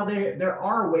 Now, there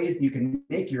are ways that you can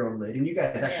make your own lid. And you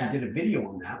guys actually did a video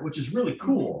on that, which is really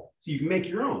cool. So you can make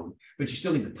your own, but you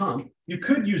still need the pump. You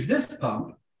could use this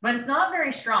pump. But it's not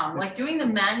very strong. Like doing the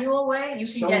manual way, you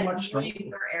can get way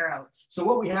more air out. So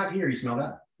what we have here, you smell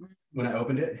that when I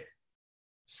opened it?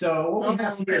 So what we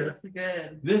have here,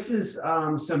 this is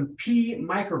some pea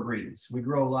microgreens. We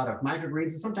grow a lot of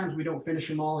microgreens, and sometimes we don't finish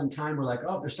them all in time. We're like,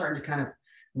 oh, they're starting to kind of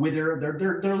wither.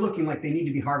 They're looking like they need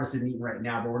to be harvested and eaten right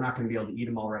now, but we're not going to be able to eat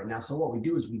them all right now. So what we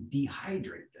do is we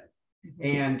dehydrate them.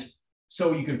 And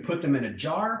so you can put them in a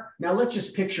jar. Now let's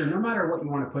just picture, no matter what you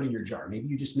want to put in your jar, maybe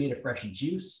you just made a fresh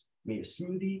juice, made a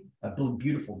smoothie, a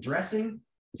beautiful dressing.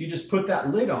 So you just put that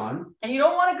lid on. And you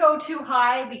don't want to go too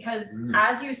high, because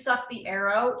as you suck the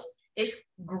air out, it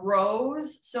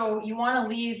grows. So you want to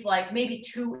leave like maybe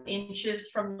 2 inches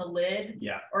from the lid,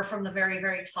 or from the very,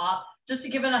 very top, just to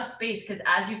give enough space, because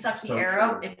as you suck the air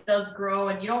out, it does grow,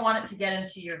 and you don't want it to get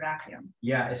into your vacuum.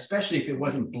 Yeah, especially if it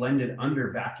wasn't blended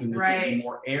under vacuum, there'd be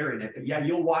more air in it. But yeah,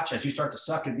 you'll watch as you start to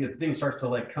suck it, the thing starts to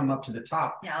like come up to the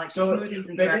top. Yeah, like so smoothies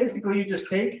and basically you just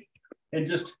take and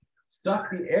just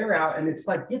suck the air out, and it's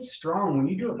like, it's strong. When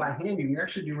you do it by hand, you can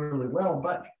actually do really well.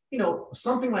 But you know,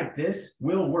 something like this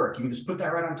will work. You can just put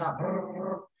that right on top.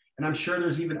 And I'm sure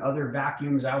there's even other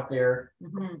vacuums out there.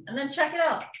 And then check it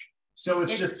out. So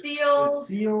it's just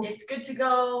sealed. It's good to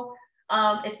go.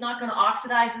 It's not going to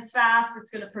oxidize as fast.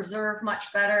 It's going to preserve much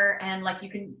better. And like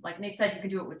Nate said, you can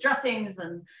do it with dressings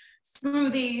and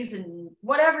smoothies and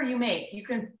whatever you make.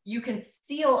 You can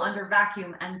seal under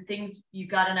vacuum, and things, you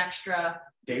got an extra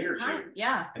day or time. two.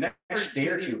 Yeah. An extra day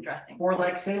or two. For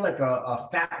like, say like a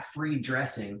fat-free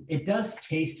dressing, it does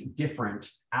taste different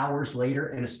hours later,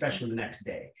 and especially the next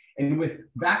day. And with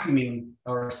vacuuming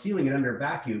or sealing it under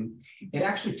vacuum, it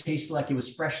actually tastes like it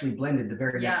was freshly blended the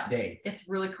very next day. It's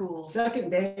really cool.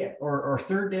 Second day or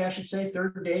third day, I should say,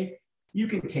 third day, you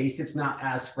can taste it's not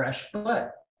as fresh,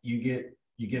 but you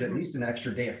get at least an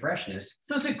extra day of freshness.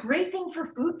 So it's a great thing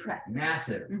for food prep.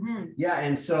 Massive. Yeah.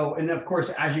 And then of course,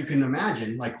 as you can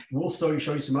imagine, like we'll show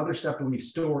you some other stuff that we've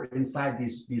stored inside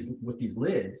these with these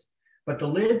lids. But the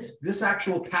lids, this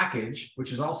actual package,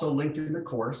 which is also linked in the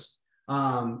course,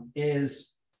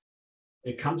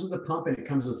 it comes with a pump, and it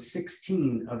comes with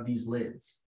 16 of these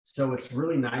lids. So it's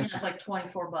really nice. And it's like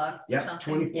 $24. Yep,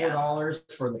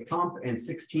 $24 for the pump and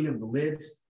 16 of the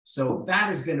lids. So that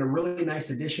has been a really nice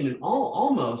addition, and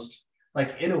almost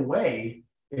like, in a way,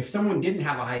 if someone didn't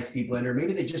have a high-speed blender,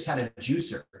 maybe they just had a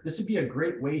juicer. This would be a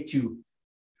great way to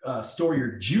store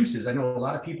your juices. I know a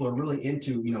lot of people are really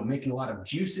into, making a lot of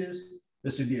juices.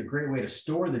 This would be a great way to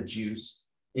store the juice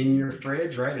in your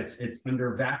fridge, right? It's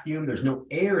under vacuum. There's no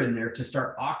air in there to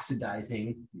start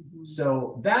oxidizing.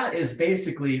 So that is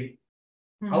basically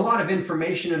a lot of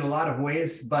information in a lot of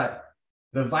ways, but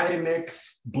the Vitamix,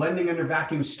 blending under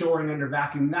vacuum, storing under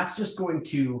vacuum, that's just going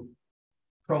to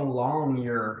prolong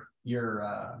your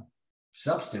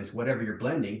substance, whatever you're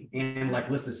blending. And like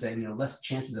Lissa's saying, less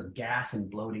chances of gas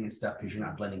and bloating and stuff because you're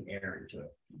not blending air into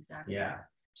it. Exactly. Yeah.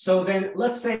 So then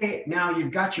let's say now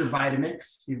you've got your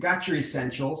Vitamix, you've got your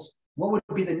essentials. What would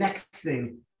be the next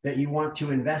thing that you want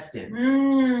to invest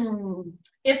in?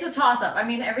 It's a toss-up. I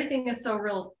mean, everything is so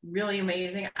really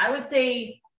amazing. I would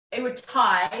say it would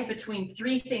tie between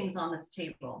three things on this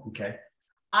table. Okay.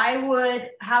 I would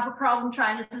have a problem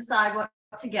trying to decide what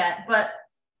to get, but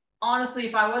honestly,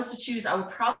 if I was to choose, I would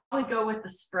probably go with the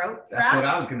sprout That's wrap. what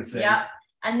I was going to say. Yeah.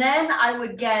 And then I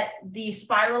would get the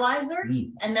spiralizer,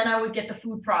 and then I would get the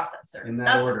food processor. In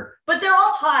that order. But they're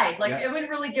all tied. Like, I wouldn't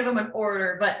really give them an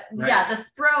order, but yeah, the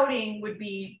sprouting would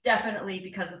be definitely,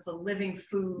 because it's a living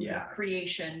food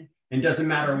creation. And doesn't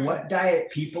matter what diet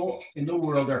people in the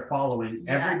world are following,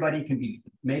 everybody can be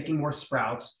making more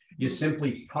sprouts. You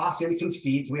simply toss in some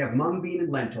seeds. We have mung bean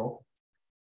and lentil.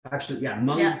 Actually,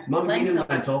 mung bean and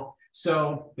lentil.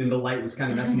 So, and the light was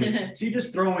kind of messing with me. So you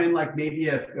just throw in like maybe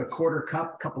a quarter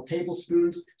cup, couple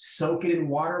tablespoons, soak it in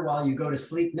water while you go to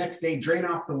sleep. Next day, drain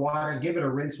off the water, give it a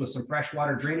rinse with some fresh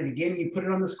water, drain it again, and you put it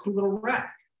on this cool little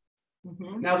rack.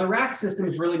 Now, the rack system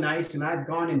is really nice, and I've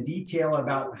gone in detail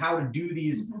about how to do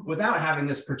these without having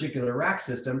this particular rack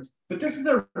system. But this is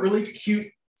a really cute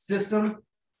system,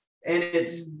 and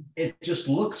it just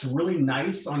looks really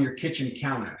nice on your kitchen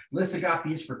counter. Lissa got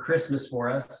these for Christmas for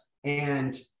us,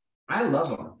 and I love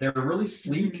them. They're really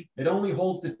sleek. It only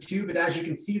holds the two, but as you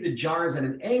can see, the jar is at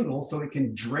an angle so it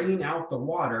can drain out the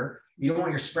water. You don't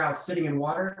want your sprouts sitting in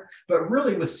water, but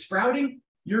really with sprouting,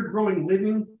 you're growing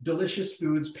living, delicious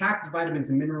foods, packed with vitamins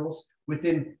and minerals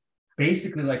within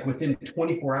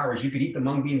 24 hours. You could eat the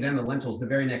mung beans and the lentils the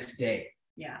very next day.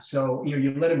 Yeah. So,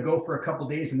 you let them go for a couple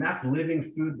of days, and that's living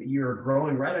food that you're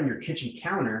growing right on your kitchen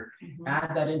counter.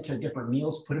 Add that into different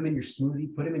meals, put them in your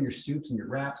smoothie, put them in your soups and your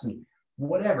wraps and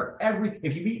whatever.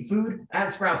 If you eat food,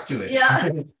 add sprouts to it.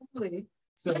 Yeah.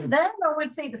 So then I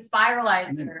would say the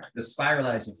spiralizer. The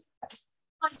spiralizer. It's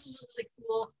really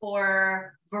cool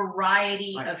for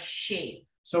variety of shape.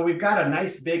 So we've got a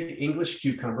nice big English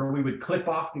cucumber. We would clip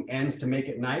off the ends to make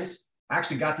it nice. I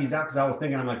actually got these out because I was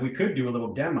thinking, I'm like, we could do a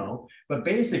little demo. But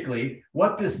basically,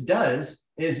 what this does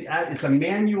is it's a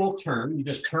manual turn. You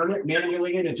just turn it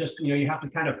manually, and it just, you have to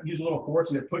kind of use a little force,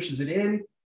 and it pushes it in.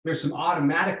 There's some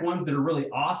automatic ones that are really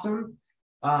awesome.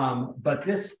 But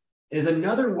this is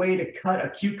another way to cut a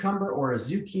cucumber or a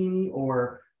zucchini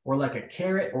or like a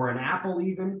carrot or an apple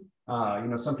even.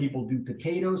 Some people do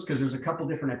potatoes because there's a couple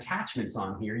different attachments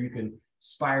on here. You can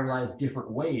spiralize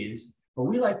different ways. But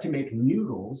we like to make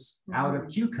noodles out of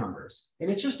cucumbers.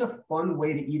 And it's just a fun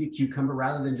way to eat a cucumber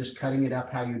rather than just cutting it up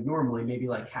how you'd normally, maybe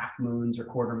like half moons or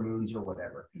quarter moons or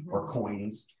whatever, or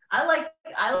coins. I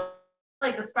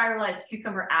like the spiralized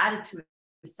cucumber added to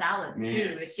salad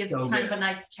too. It gives so kind of a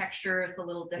nice texture. It's a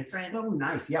little different. It's so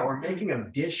nice. Yeah, we're making a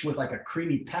dish with like a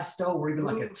creamy pesto or even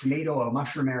like a tomato, a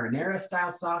mushroom marinara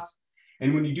style sauce.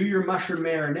 And when you do your mushroom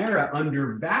marinara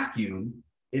under vacuum,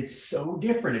 it's so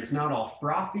different. It's not all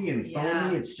frothy and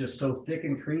foamy. It's just so thick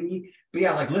and creamy. But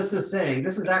yeah, like Lissa's saying,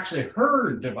 this is actually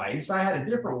her device. I had a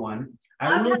different one.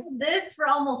 I've had this for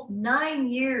almost 9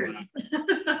 years.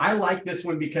 I like this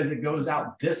one because it goes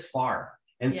out this far.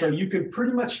 And so you can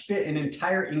pretty much fit an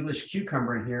entire English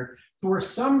cucumber in here, to where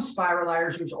some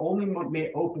spiralizers only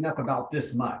may open up about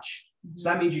this much. So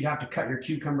that means you'd have to cut your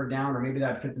cucumber down, or maybe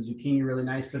that'd fit the zucchini really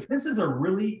nice. But this is a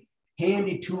really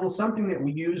handy tool, something that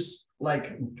we use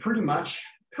like pretty much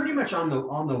on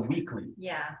the weekly.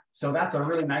 Yeah. So that's a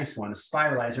really nice one, a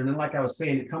spiralizer. And then like I was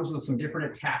saying, it comes with some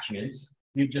different attachments.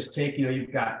 You just take,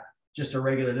 you've got just a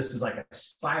regular, this is like a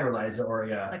spiralizer or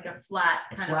like a flat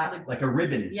like a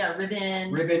ribbon. Yeah,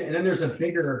 ribbon. And then there's a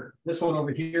bigger, this one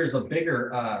over here is a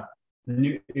bigger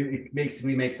it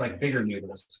basically makes like bigger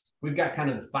noodles. We've got kind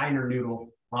of the finer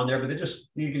noodle on there, but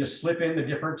you can just slip in the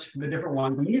different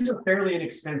ones. And these are fairly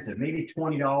inexpensive, maybe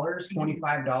 $20,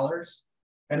 $25.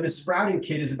 And the sprouting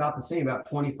kit is about the same, about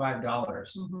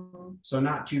 $25. So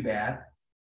not too bad.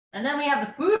 And then we have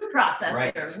the food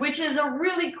processor, which is a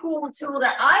really cool tool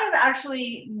that I've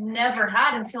actually never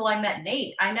had until I met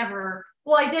Nate.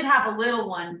 I did have a little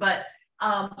one, but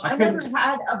I never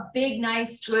had a big,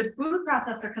 nice, good food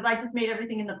processor because I just made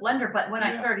everything in the blender. But when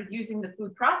I started using the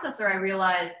food processor, I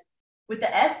realized with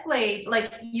the S-Blade,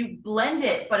 like you blend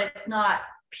it, but it's not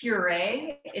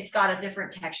puree. It's got a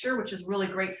different texture, which is really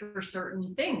great for certain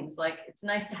things. Like it's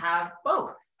nice to have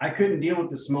both. I couldn't deal with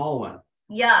the small one.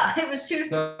 Yeah, it was too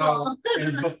small.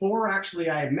 And before actually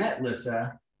I had met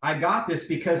Lissa, I got this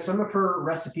because some of her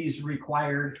recipes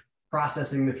required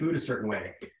processing the food a certain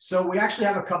way. So we actually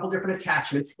have a couple different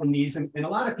attachments on these, and a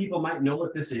lot of people might know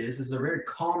what this is. This is a very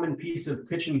common piece of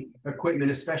kitchen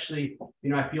equipment, especially,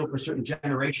 I feel for certain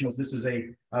generations, this is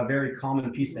a very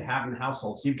common piece to have in the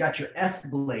household. So you've got your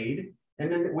S-Blade, and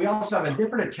then we also have a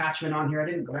different attachment on here. I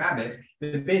didn't grab it.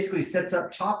 It basically sits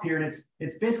up top here, and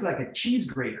it's basically like a cheese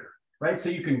grater. Right, so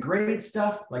you can grate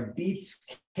stuff like beets,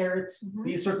 carrots,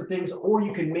 these sorts of things, or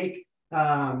you can make,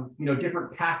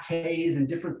 different pâtés and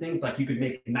different things. Like you could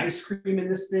make an ice cream in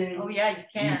this thing. Oh yeah, you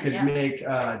can. You could make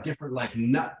different like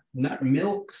nut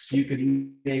milks. You could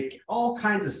make all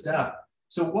kinds of stuff.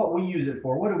 So what we use it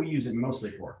for? What do we use it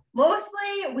mostly for?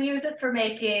 Mostly we use it for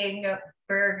making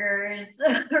burgers,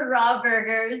 raw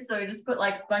burgers. So we just put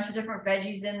like a bunch of different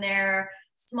veggies in there,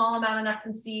 small amount of nuts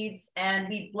and seeds, and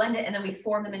we blend it and then we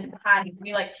form them into patties.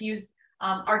 We like to use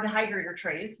our dehydrator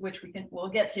trays, which we'll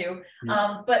get to.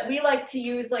 But we like to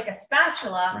use like a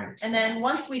spatula. And then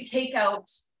once we take out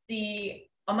the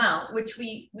amount, which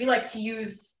we like to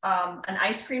use an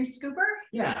ice cream scooper.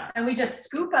 Yeah. And we just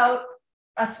scoop out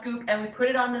a scoop and we put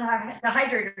it on the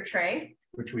dehydrator tray.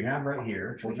 Which we have right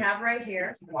here.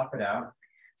 Swap it out.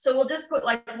 So we'll just put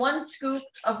like one scoop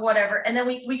of whatever, and then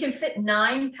we can fit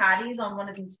 9 patties on one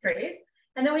of these trays.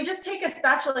 And then we just take a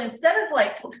spatula instead of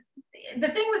like, the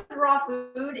thing with raw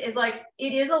food is like,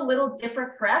 it is a little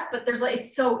different prep, but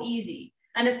it's so easy.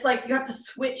 And it's like, you have to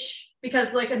switch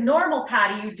because like a normal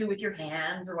patty you do with your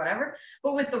hands or whatever,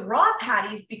 but with the raw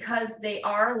patties, because they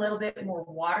are a little bit more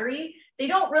watery, they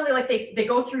don't really like, they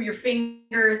go through your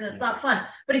fingers and it's not fun.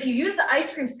 But if you use the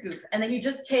ice cream scoop and then you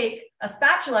just take a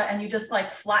spatula and you just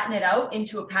like flatten it out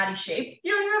into a patty shape,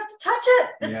 you don't even have to touch it.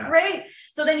 It's great.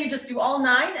 So then you just do all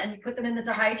 9 and you put them in the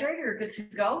dehydrator, you're good to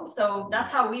go. So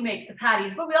that's how we make the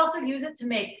patties, but we also use it to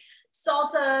make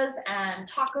salsas and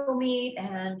taco meat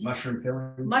and mushroom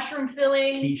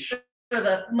filling quiche. For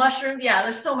the mushrooms. Yeah,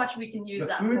 there's so much we can use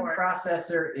that for. The food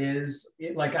processor is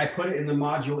like I put it in the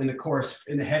module in the course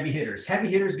in the heavy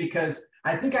hitters because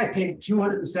I think I paid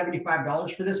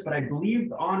 $275 for this, but I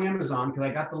believe on Amazon, because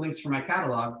I got the links for my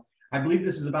catalog, I believe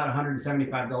this is about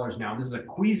 $175 now. This is a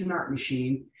Cuisinart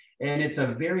machine, and it's a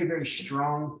very, very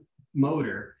strong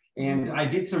motor. And I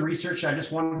did some research. I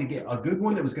just wanted to get a good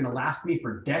one that was going to last me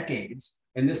for decades.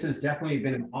 And this has definitely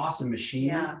been an awesome machine.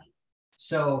 Yeah.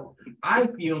 So I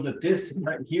feel that this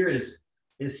right here is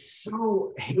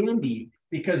so handy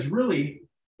because really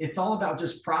it's all about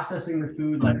just processing the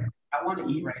food. Like I want to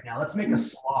eat right now. Let's make a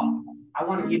slaw. I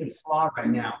want to eat a slaw right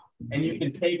now. And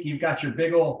you've got your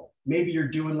big old, maybe you're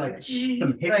doing like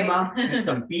some jicama and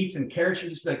some beets and carrots. You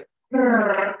just be like,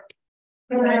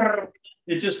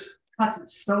 it just cuts it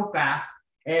so fast.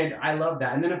 And I love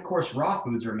that. And then of course, raw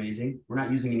foods are amazing. We're not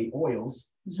using any oils.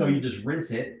 So you just rinse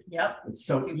it. Yep. It's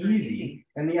so easy.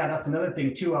 And yeah, that's another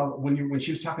thing too. When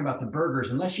she was talking about the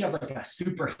burgers, unless you have like a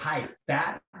super high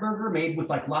fat burger made with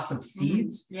like lots of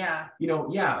seeds, yeah,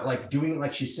 like doing it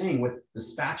like she's saying with the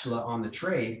spatula on the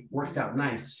tray works out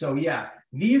nice. So yeah,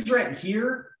 these right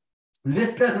here,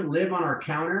 this doesn't live on our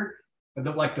counter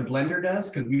like the blender does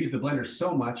because we use the blender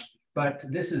so much. But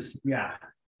this is, yeah,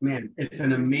 man, it's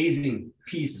an amazing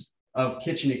piece of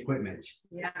kitchen equipment.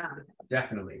 Yeah,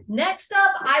 definitely. Next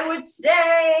up, I would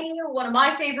say one of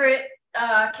my favorite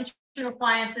kitchen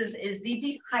appliances is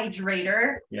the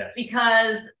dehydrator. Yes.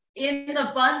 Because in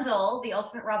the bundle, the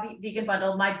Ultimate Raw Vegan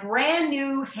Bundle, my brand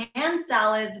new Hand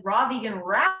Salads Raw Vegan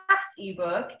Wraps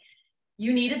ebook,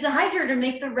 you need a dehydrator to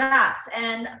make the wraps.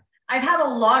 And I've had a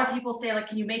lot of people say, like,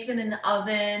 can you make them in the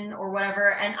oven or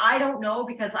whatever? And I don't know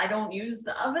because I don't use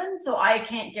the oven. So I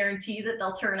can't guarantee that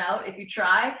they'll turn out if you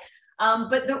try.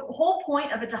 But the whole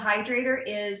point of a dehydrator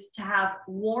is to have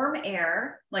warm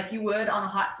air like you would on a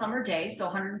hot summer day. So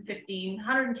 110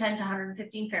 to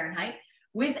 115 Fahrenheit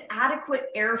with adequate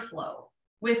airflow.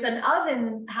 With an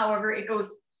oven, however, it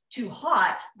goes too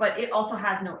hot, but it also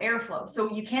has no airflow.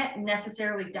 So you can't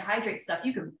necessarily dehydrate stuff.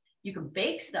 You can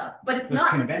bake stuff, but it's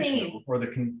not the same. Or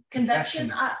the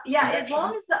convection. Yeah, as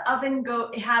long as the oven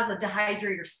it has a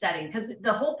dehydrator setting, because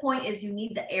the whole point is you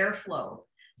need the airflow.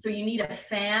 So you need a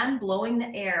fan blowing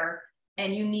the air,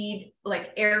 and you need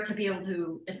like air to be able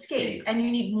to escape, and you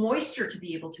need moisture to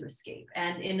be able to escape.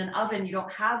 And in an oven, you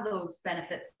don't have those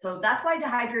benefits. So that's why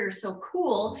dehydrator is so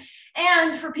cool.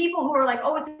 And for people who are like,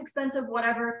 oh, it's expensive,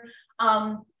 whatever.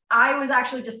 I was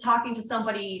actually just talking to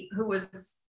somebody who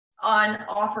was on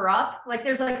OfferUp. Like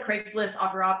there's like Craigslist,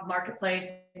 OfferUp, Marketplace,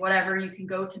 whatever. You can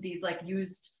go to these like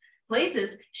used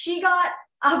places. She got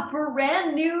a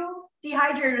brand new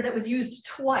dehydrator that was used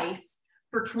twice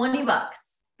for $20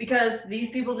 because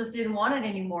these people just didn't want it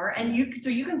anymore. And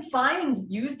so you can find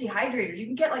used dehydrators. You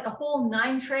can get like a whole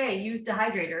 9-tray used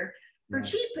dehydrator for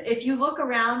cheap if you look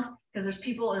around, because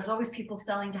there's always people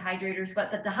selling dehydrators, but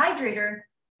the dehydrator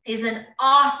is an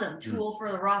awesome tool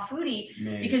for the raw foodie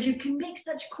because you can make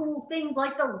such cool things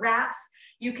like the wraps.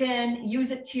 You can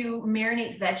use it to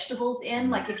marinate vegetables in,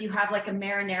 like if you have like a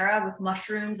marinara with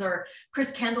mushrooms, or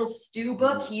Chris Kendall's stew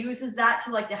book, he uses that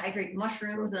to like dehydrate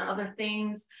mushrooms and other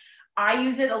things. I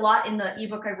use it a lot in the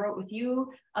ebook I wrote with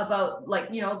you about like,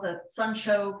 the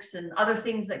sunchokes and other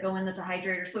things that go in the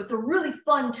dehydrator. So it's a really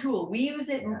fun tool. We use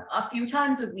it a few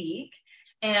times a week,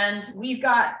 and we've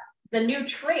got the new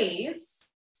trays.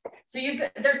 So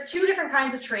there's 2 different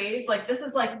kinds of trays. Like this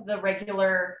is like the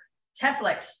regular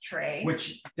Teflex tray,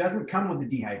 which doesn't come with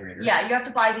the dehydrator. Yeah, you have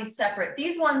to buy these separate.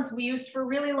 These ones we used for a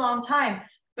really long time.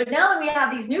 But now that we have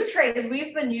these new trays,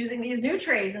 we've been using these new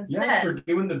trays instead. Yeah, we're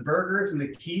doing the burgers and the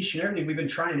quiche and everything. We've been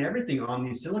trying everything on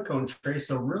these silicone trays.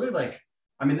 So really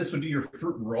this would do your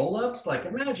fruit roll-ups. Like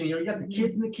imagine, you got the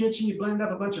kids in the kitchen, you blend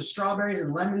up a bunch of strawberries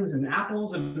and lemons and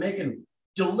apples and making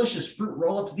delicious fruit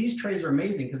roll-ups. These trays are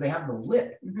amazing because they have the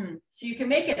lip. So you can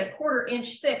make it a 1/4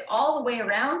 inch thick all the way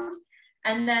around.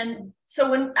 And then,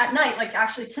 so when at night, like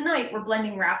actually tonight, we're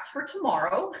blending wraps for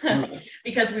tomorrow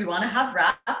because we want to have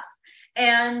wraps,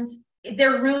 and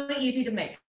they're really easy to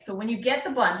make. So when you get the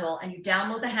bundle and you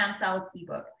download the Hand Salads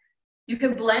ebook, you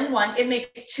can blend one. It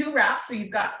makes 2 wraps. So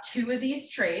you've got 2 of these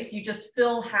trays. You just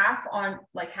fill half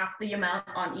the amount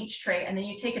on each tray. And then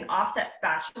you take an offset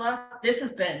spatula. This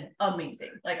has been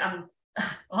amazing. Like I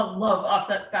love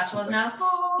offset spatulas now.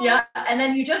 Yeah. And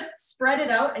then you just spread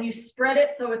it out, and you spread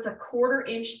it so it's a 1/4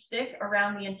 inch thick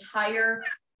around the entire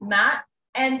mat.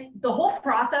 And the whole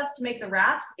process to make the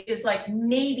wraps is like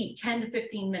maybe 10 to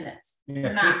 15 minutes.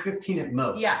 Yeah, max. 15 at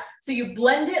most. Yeah. So you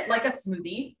blend it like a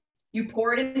smoothie. You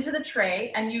pour it into the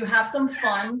tray, and you have some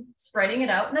fun spreading it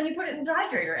out, and then you put it in the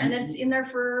dehydrator, and it's in there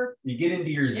for. You get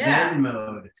into your Zen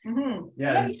mode.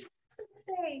 Yeah.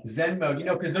 Zen mode,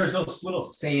 because there's those little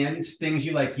sand things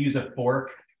you like use a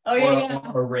fork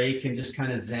or a rake and just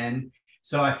kind of Zen.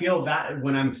 So I feel that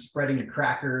when I'm spreading the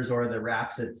crackers or the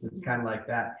wraps, it's kind of like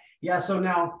that. Yeah. So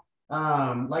now,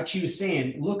 like she was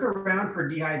saying, look around for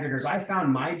dehydrators. I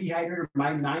found my dehydrator,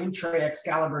 my 9-tray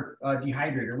Excalibur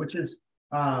dehydrator, which is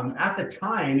at the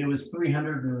time it was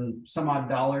 $300 and some odd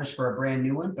for a brand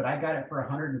new one, but I got it for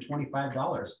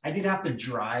 $125. I did have to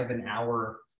drive an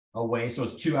hour away, so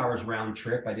it's 2 hours round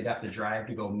trip. I did have to drive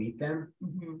to go meet them,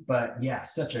 but yeah,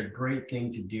 such a great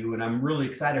thing to do, and I'm really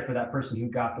excited for that person who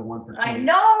got the one for $20.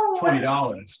 Now,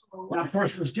 of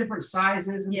course, there's different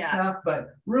sizes and stuff,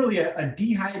 but really a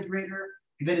dehydrator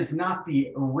that is not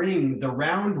the ring, the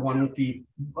round one with the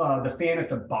fan at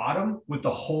the bottom with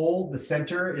the hole. The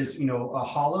center is a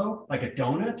hollow like a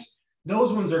donut.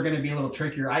 those ones are going to be a little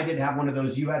trickier. I did have one of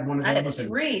those. You had one of those. I had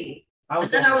 3. I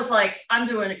was like, I'm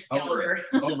doing Excalibur.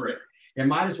 Over it. You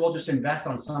might as well just invest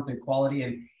on something quality.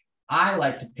 And I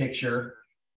like to picture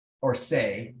or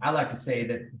say, I like to say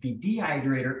that the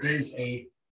dehydrator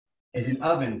is an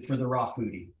oven for the raw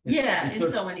foodie. In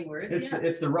so many words.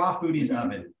 It's the raw foodie's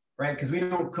oven, right? Because we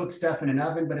don't cook stuff in an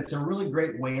oven, but it's a really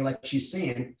great way, like she's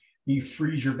saying, you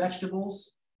freeze your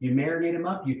vegetables, you marinate them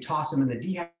up, you toss them in the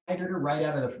dehydrator right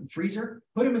out of the freezer,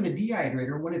 put them in the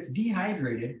dehydrator. When it's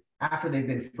dehydrated, after they've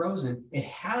been frozen, it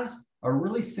has a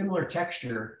really similar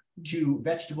texture to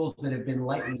vegetables that have been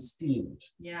lightly steamed.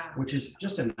 Yeah. Which is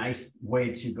just a nice way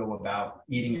to go about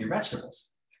eating your vegetables.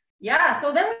 Yeah,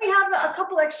 so then we have a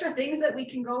couple extra things that we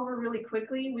can go over really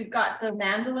quickly. We've got the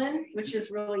mandolin, which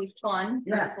is really fun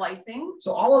for slicing.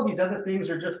 So all of these other things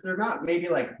are just, they're not maybe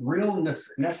like real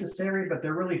necessary, but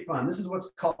they're really fun. This is what's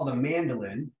called a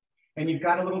mandolin. And you've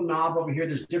got a little knob over here.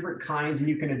 There's different kinds, and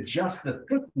you can adjust the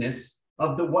thickness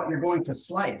of what you're going to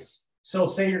slice. So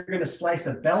say you're going to slice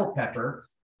a bell pepper,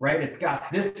 right? It's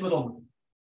got this little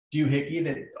doohickey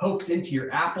that pokes into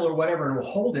your apple or whatever and will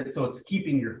hold it so it's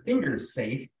keeping your fingers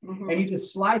safe. And you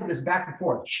just slide this back and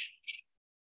forth.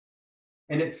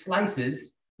 And it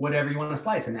slices whatever you want to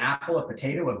slice, an apple, a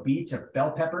potato, a beet, a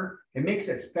bell pepper. It makes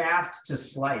it fast to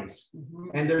slice.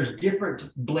 And there's different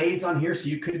blades on here. So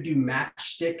you could do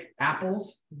matchstick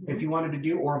apples if you wanted to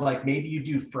do, or like maybe you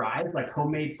do fries, like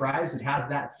homemade fries. It has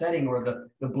that setting, or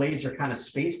the blades are kind of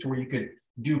spaced to where you could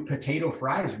do potato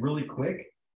fries really quick.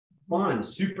 Fun,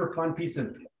 super fun piece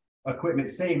of equipment.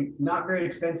 Same, not very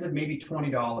expensive, maybe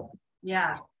 $20.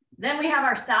 Yeah. Then we have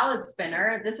our salad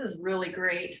spinner. This is really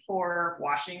great for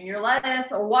washing your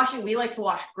lettuce or washing. We like to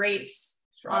wash grapes,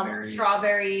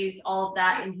 strawberries, all of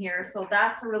that in here. So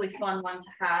that's a really fun one to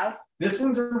have. This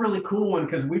one's a really cool one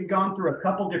because we've gone through a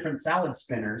couple different salad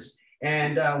spinners.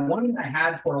 And one I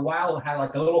had for a while had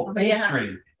like a little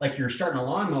string, like you're starting a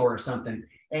lawnmower or something.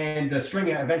 And the string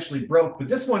eventually broke. But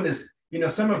this one is, you know,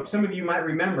 some of you might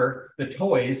remember the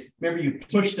toys. Remember, you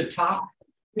push the top,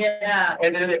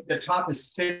 and then the top is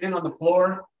spinning on the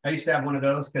floor. I used to have one of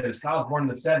those because I was born in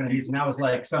the 70s, and that was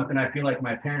like something I feel like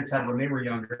my parents had when they were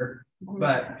younger.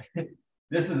 But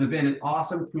this has been an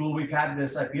awesome tool. We've had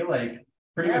this, I feel like,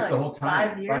 pretty much the whole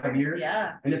time. 5 years.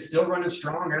 Yeah. And it's still running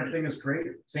strong. Everything is great.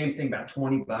 Same thing, about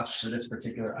 $20 for this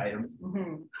particular item.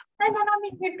 And then, I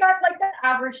mean, we've got like the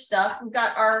average stuff. We've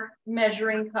got our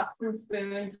measuring cups and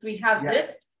spoons. We have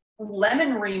this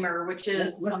lemon reamer, which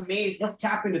is amazing. Let's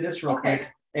tap into this real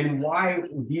quick and why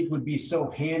these would be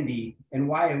so handy and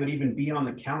why it would even be on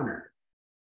the counter.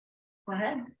 Go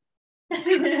ahead.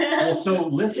 Well, so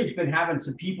Lissa's been having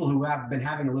some people who have been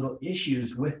having a little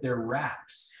issues with their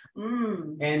wraps.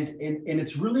 And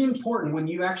it's really important when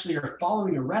you actually are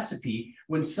following a recipe,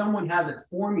 when someone has it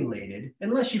formulated,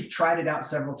 unless you've tried it out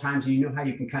several times and you know how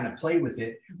you can kind of play with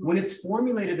it. When it's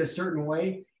formulated a certain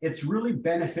way, it's really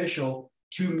beneficial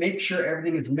to make sure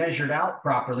everything is measured out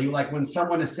properly. Like when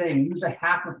someone is saying, use a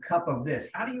half a cup of this.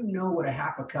 How do you know what a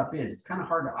half a cup is? It's kind of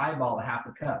hard to eyeball a half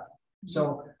a cup.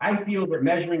 So I feel that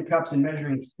measuring cups and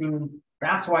measuring spoon,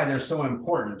 that's why they're so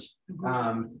important.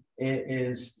 It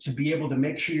is to be able to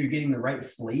make sure you're getting the right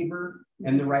flavor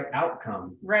and the right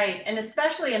outcome. Right. And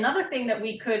especially another thing that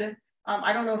we could,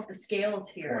 I don't know if the scale is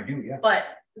here, but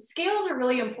scales are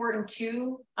really important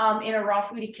too in a raw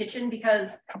foodie kitchen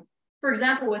because, for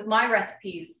example, with my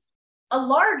recipes, a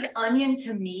large onion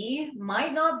to me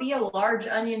might not be a large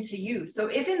onion to you. So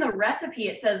if in the recipe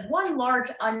it says 1 large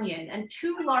onion and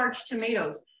 2 large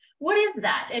tomatoes, what is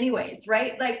that anyways,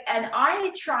 right? Like, and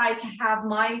I try to have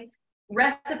my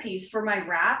recipes for my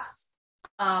wraps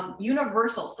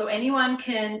universal, so anyone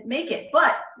can make it.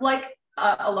 But like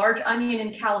a large onion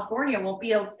in California won't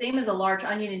be the same as a large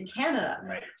onion in Canada.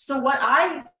 Right. So what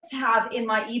I have in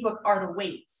my ebook are the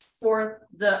weights for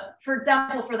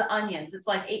example, for the onions. It's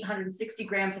like 860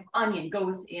 grams of onion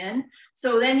goes in.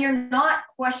 So then you're not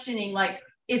questioning like,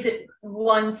 is it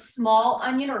 1 small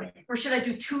onion or should I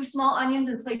do 2 small onions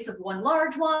in place of 1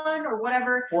 large one or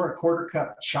whatever? Or a 1/4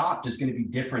 cup chopped is going to be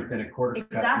different than a 1/4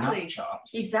 cup not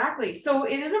chopped. Exactly. So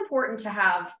it is important to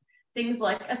have things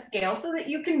like a scale so that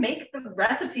you can make the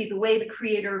recipe the way the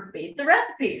creator made the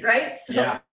recipe, right? So,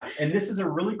 yeah. And this is a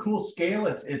really cool scale.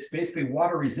 It's basically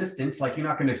water resistant. Like you're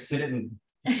not going to sit it and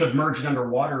submerge it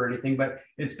underwater or anything, but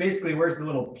it's basically, where's the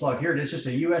little plug here? It is just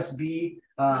a USB,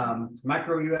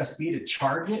 micro USB to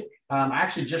charge it. I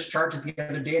actually just charged it the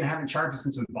other day and I haven't charged it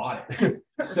since we bought it.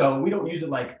 So we don't use it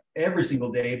like every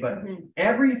single day, but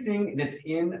everything that's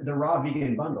in the raw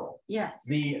vegan bundle,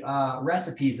 the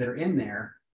recipes that are in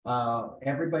there,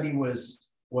 everybody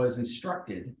was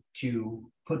instructed to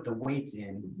put the weights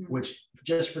in, which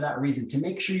just for that reason, to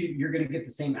make sure you're going to get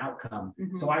the same outcome.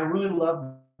 So I really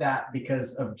love that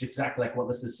because of exactly like what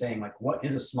Lissa is saying, like what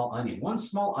is a small onion? One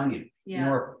small onion,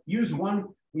 or use one,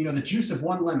 the juice of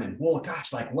one lemon. Well,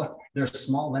 gosh, like what, there's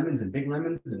small lemons and big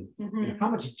lemons, and how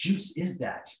much juice is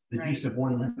that? The juice of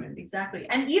one lemon. Exactly.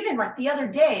 And even like the other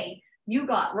day, you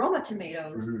got Roma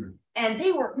tomatoes and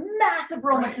they were massive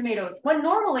Roma tomatoes, when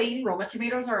normally Roma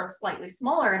tomatoes are slightly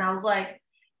smaller. And I was like,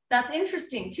 that's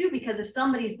interesting too, because if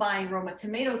somebody's buying Roma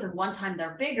tomatoes and one time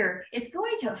they're bigger, it's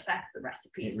going to affect the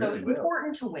recipe. So it's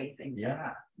important to weigh things.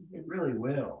 Yeah, it really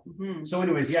will. So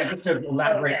anyways, just to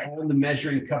elaborate on the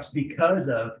measuring cups, because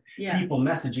of people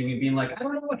messaging and being like, I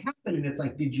don't know what happened. And it's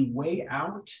like, did you weigh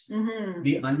out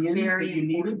the onion that you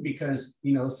needed? Because,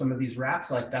 some of these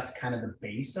wraps, like that's kind of the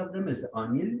base of them is the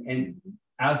onion. And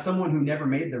as someone who never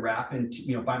made the wrap and,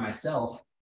 by myself,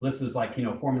 Lissa's like,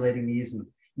 formulating these, and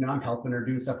I'm helping her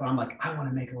do stuff. And I'm like, I want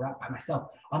to make a wrap by myself.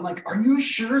 I'm like, are you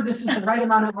sure this is the right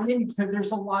amount of onion? Because there's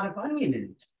a lot of onion in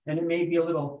it. And it may be a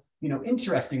little,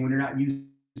 interesting when you're not used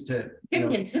to. It can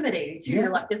be intimidating too. You're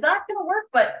like, is that going to work?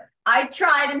 But I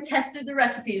tried and tested the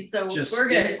recipes. So just we're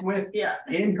good.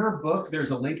 In her book, there's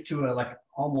a link to a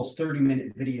almost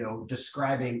 30-minute video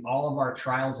describing all of our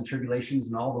trials and tribulations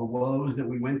and all the woes that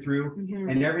we went through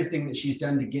and everything that she's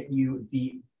done to get you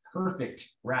the perfect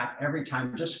wrap every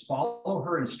time. Just follow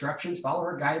her instructions, follow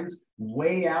her guidance,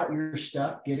 weigh out your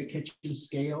stuff, get a kitchen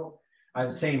scale. I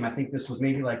was saying, I think this was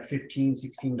maybe like $15,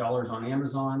 $16 on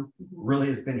Amazon. Really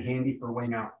has been handy for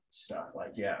weighing out stuff.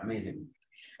 Amazing.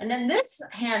 And then this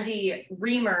handy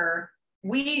reamer,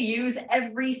 we use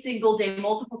every single day,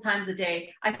 multiple times a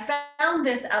day. I found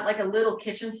this at like a little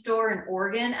kitchen store in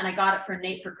Oregon, and I got it for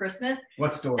Nate for Christmas.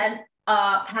 What store? And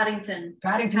Paddington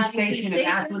Station in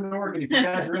Ashland, Oregon. If you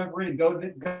guys are ever in, go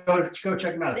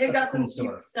check them out. They've got some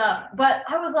cute stuff. But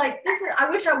I was like, I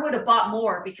wish I would have bought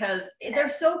more, because they're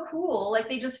so cool. Like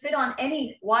they just fit on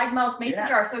any wide mouth mason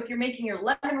jar. So if you're making your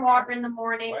lemon water in the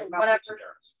morning, whatever.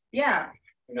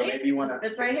 Maybe you want to.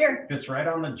 It's right here. It's right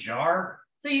on the jar.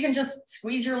 So you can just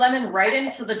squeeze your lemon right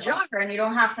into the jar, and you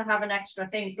don't have to have an extra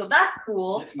thing. So that's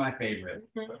cool. It's my favorite.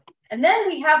 And then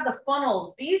we have the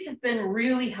funnels. These have been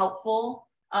really helpful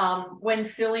when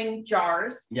filling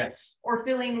jars. Yes. Or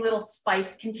filling little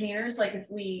spice containers. Like if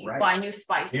we buy new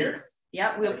spices.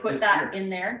 We'll put that in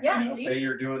there. Say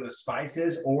you're doing the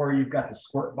spices, or you've got the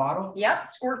squirt bottle.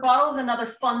 Squirt bottle is another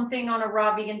fun thing on a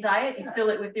raw vegan diet. You fill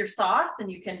it with your sauce,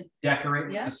 and you can decorate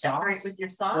the sauce. Decorate with your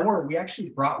sauce. Or we actually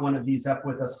brought one of these up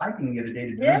with us hiking the other day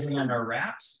to drizzle on our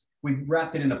wraps. We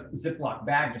wrapped it in a Ziploc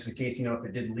bag just in case, if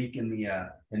it did leak in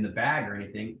the bag or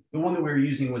anything. The one that we were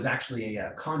using was actually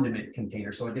a condiment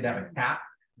container, so it did have a cap.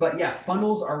 But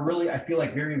funnels are really, I feel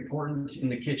like, very important in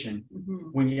the kitchen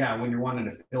when you're wanting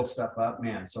to fill stuff up.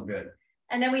 Man, so good.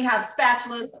 And then we have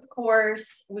spatulas, of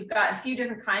course. We've got a few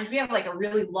different kinds. We have like a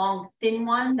really long, thin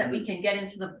one that we can get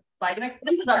into the Vitamix.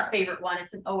 This is our favorite one.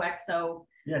 It's an OXO.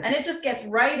 And it just gets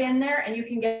right in there, and you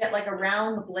can get like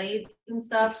around the blades and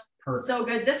stuff. Perfect. So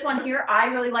good. This one here, I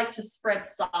really like to spread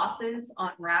sauces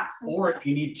on wraps. Or if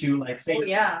you need to, like, say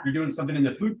you're doing something in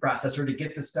the food processor to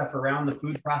get the stuff around the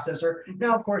food processor.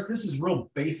 Now, of course, this is real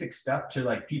basic stuff to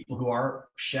like people who are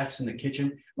chefs in the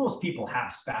kitchen. Most people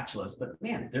have spatulas, but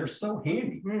man, they're so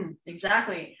handy.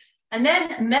 Exactly. And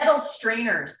then metal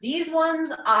strainers. These ones,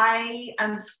 I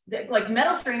am like,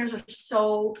 metal strainers are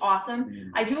so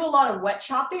awesome. I do a lot of wet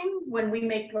chopping when we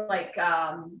make like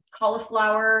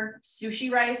cauliflower sushi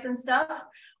rice and stuff,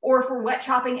 or for wet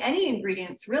chopping any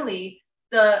ingredients, really.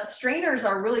 The strainers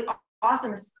are really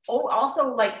awesome.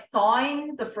 Also like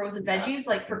thawing the frozen veggies,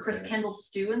 like for Chris Kendall's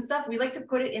stew and stuff, we like to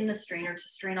put it in the strainer to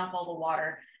strain off all the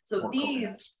water. So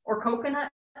or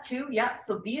coconut too.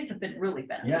 So these have been really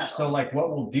beneficial. So like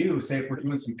what we'll do, say if we're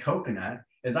doing some coconut,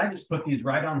 is I just put these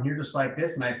right on here just like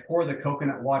this, and I pour the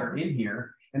coconut water in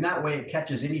here, and that way it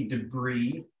catches any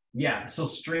debris. So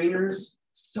strainers,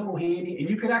 so handy. And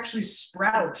you could actually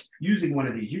sprout using one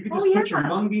of these. You could just put your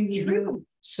mung beans in here,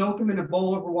 soak them in a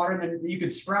bowl over water, and then you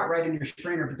could sprout right in your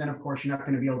strainer. But then of course you're not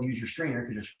going to be able to use your strainer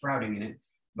because you're sprouting in it.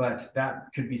 But that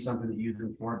could be something to use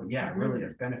them for. But really a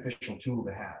beneficial tool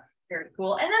to have. Very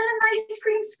cool. And then the ice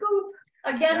cream scoop,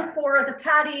 again, for the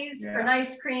patties, for an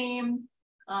ice cream.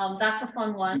 That's a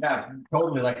fun one.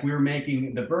 Totally. Like we were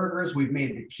making the burgers, we've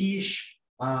made the quiche,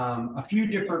 a few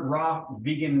different raw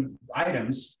vegan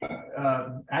items.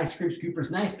 Ice cream scooper is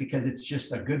nice because it's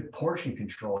just a good portion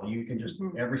control. You can just,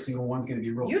 every single one's going to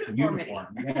be real uniform.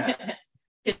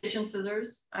 Kitchen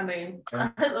scissors. I mean,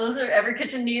 those are, every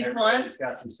kitchen needs one. Just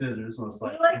got some scissors, most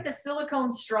likely. We like the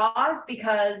silicone straws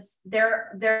because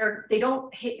they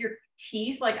don't hit your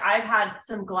teeth. Like I've had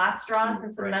some glass straws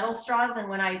and some metal straws. And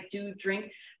when I do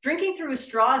drinking through a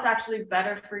straw is actually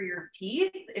better for your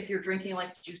teeth. If you're drinking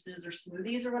like juices or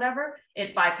smoothies or whatever,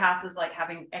 it bypasses like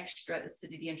having extra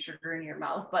acidity and sugar in your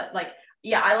mouth. But like,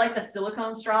 yeah, I like the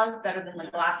silicone straws better than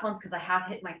the glass ones because I have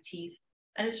hit my teeth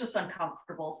and it's just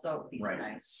uncomfortable. So these are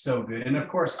nice. So good. And of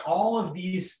course, all of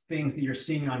these things that you're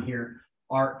seeing on here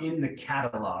are in the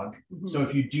catalog. So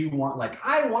if you do want, like,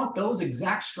 I want those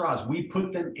exact straws, we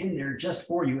put them in there just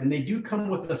for you. And they do come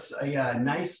with a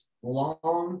nice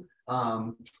long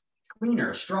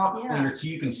cleaner, straw cleaner, so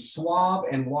you can swab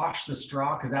and wash the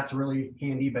straw, because that's really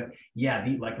handy. But yeah,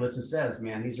 like Lissa says,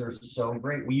 man, these are so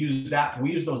great. We use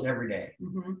those every day.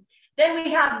 Then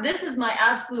we have, this is my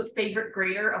absolute favorite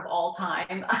grater of all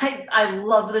time. I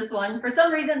love this one for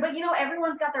some reason, but you know,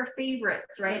 everyone's got their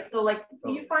favorites, right? So like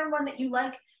you find one that you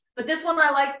like, but this one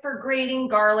I like for grating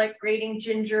garlic, grating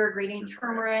ginger, grating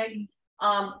turmeric,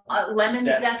 lemon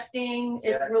zesting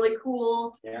is really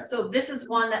cool. So this is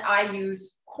one that I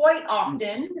use quite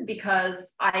often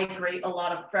because I grate a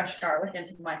lot of fresh garlic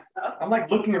into my stuff. I'm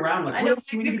like looking around like, I know,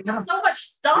 we've got so much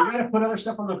stuff. We got to put other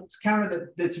stuff on the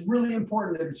counter that's really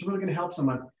important, that it's really going to help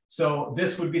someone. So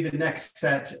this would be the next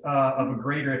set of a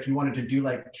grater if you wanted to do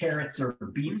like carrots or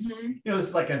beets. You know, this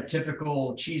is like a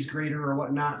typical cheese grater or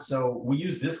whatnot. So we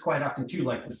use this quite often too,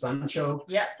 like the sunchokes.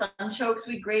 Yeah, sunchokes,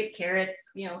 we grate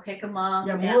carrots, you know, pick them up.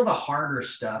 Yeah, more of the harder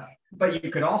stuff. But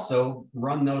you could also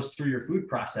run those through your food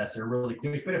processor really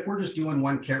quick. But if we're just doing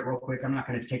one carrot real quick, I'm not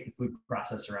going to take the food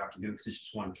processor out to do it because it's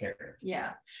just one carrot. Yeah.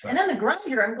 But, and then the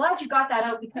grinder, I'm glad you got that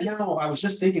out because. No, I was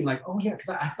just thinking like, oh yeah, because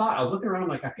I was looking around, I'm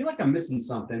like, I feel like I'm missing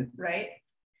something. Right.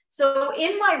 So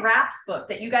in my wraps book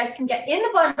that you guys can get in the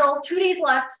bundle, 2 days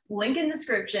left, link in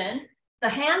description, the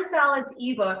hand salads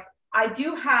ebook, I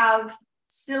do have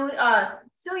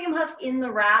psyllium husk in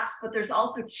the wraps, but there's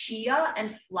also chia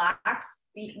and flax.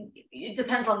 It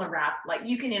depends on the wrap. Like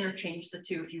you can interchange the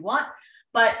two if you want,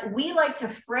 but we like to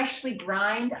freshly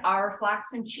grind our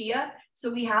flax and chia. So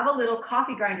we have a little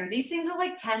coffee grinder. These things are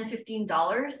like $10,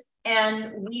 $15.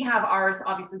 And we have ours,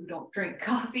 obviously we don't drink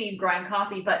coffee, grind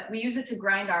coffee, but we use it to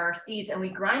grind our seeds and we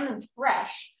grind them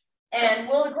fresh. And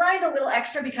we'll grind a little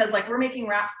extra because like we're making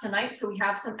wraps tonight. So we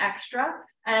have some extra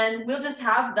and we'll just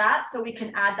have that so we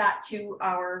can add that to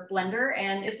our blender.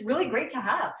 And it's really great to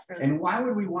have. And why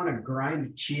would we want to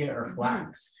grind chia or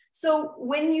flax? So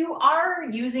when you are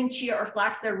using chia or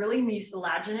flax, they're really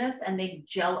mucilaginous and they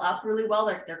gel up really well.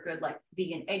 They're good like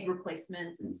vegan egg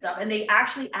replacements and stuff. And they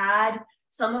actually add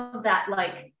some of that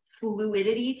like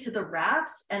fluidity to the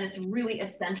wraps. And it's really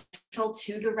essential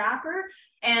to the wrapper.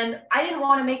 And I didn't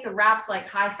want to make the wraps like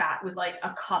high fat with like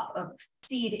a cup of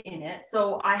seed in it.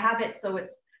 So I have it so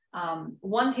it's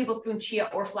 1 tablespoon chia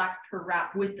or flax per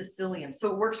wrap with the psyllium.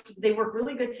 So it works, they work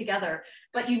really good together,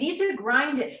 but you need to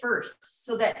grind it first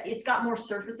so that it's got more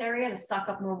surface area to suck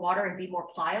up more water and be more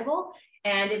pliable.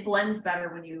 And it blends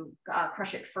better when you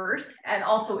crush it first, and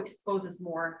also exposes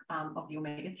more of the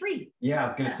omega-3. Yeah, I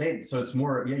was going to say, so it's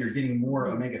more, you're getting more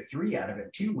omega-3 out of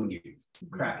it too when you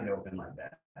crack it open like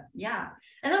that. Yeah.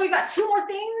 And then we've got 2 more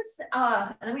things,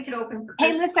 and then we could open for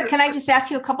Hey, Lissa, can I just ask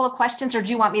you a couple of questions, or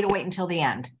do you want me to wait until the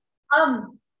end?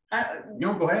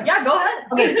 No, go ahead. Yeah, go ahead.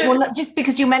 Okay, well, just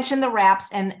because you mentioned the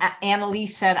wraps, and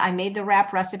Annalise said I made the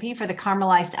wrap recipe for the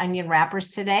caramelized onion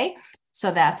wrappers today. So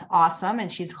that's awesome.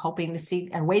 And she's hoping to see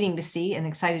and waiting to see and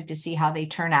excited to see how they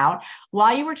turn out.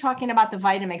 While you were talking about the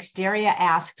Vitamix, Daria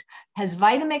asked, has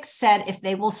Vitamix said if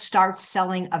they will start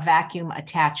selling a vacuum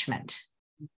attachment?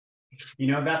 You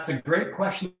know, that's a great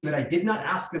question that I did not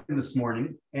ask them this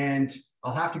morning, and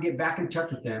I'll have to get back in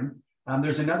touch with them.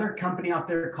 There's another company out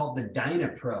there called the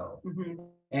DynaPro.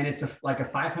 And it's like a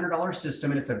 $500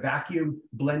 system, and it's a vacuum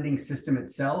blending system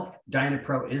itself.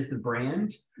 DynaPro is the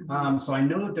brand. So I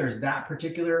know that there's that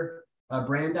particular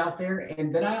brand out there.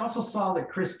 And then I also saw that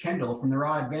Chris Kendall from the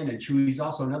Raw Advantage, who is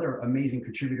also another amazing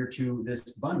contributor to this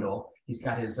bundle. He's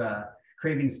got his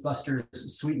Cravings Busters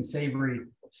Sweet and Savory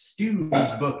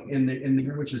Stews book in the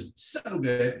which is so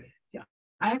good. Yeah,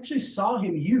 I actually saw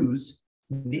him use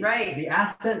the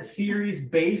Ascent Series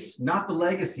base, not the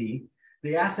Legacy.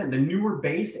 The Ascent, the newer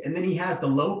base, and then he has the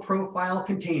low profile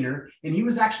container, and he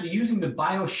was actually using the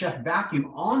BioChef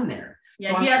vacuum on there.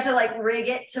 Yeah, so he had to like rig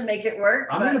it to make it work.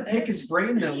 I'm going to pick his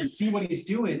brain though and see what he's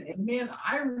doing. And man,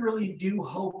 I really do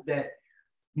hope that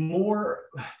more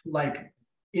like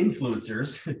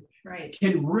influencers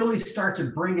can really start to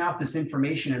bring out this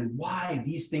information and why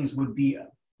these things would be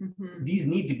these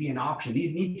need to be an option.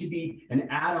 These need to be an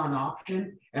add-on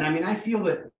option. And I mean, I feel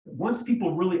that once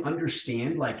people really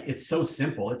understand, like it's so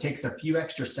simple, it takes a few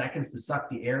extra seconds to suck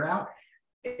the air out.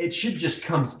 it should just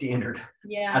come standard.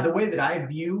 Yeah. The way that I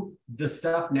view the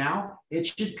stuff now, it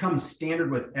should come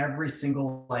standard with every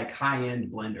single like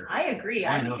high-end blender. I agree.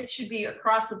 I think it should be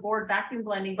across the board vacuum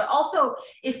blending, but also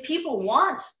if people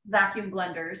want vacuum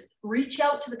blenders, reach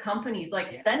out to the companies,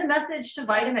 like send a message to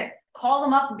Vitamix, call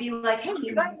them up and be like, hey,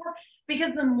 you guys have,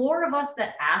 because the more of us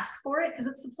that ask for it, because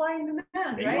it's supply and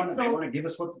demand, right? They want to give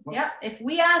us what yeah,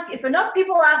 if enough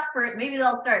people ask for it, maybe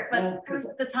they'll start. But for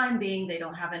the time being, they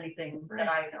don't have anything that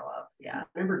I know of. Yeah.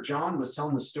 Remember, John was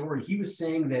telling the story. He was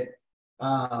saying that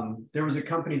there was a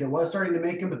company that was starting to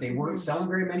make them, but they weren't selling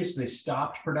very many, so they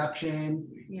stopped production.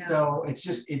 Yeah. So it's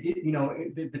just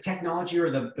the technology or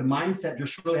the mindset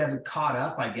just really hasn't caught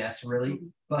up, I guess, really.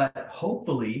 But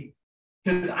hopefully.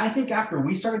 Because I think after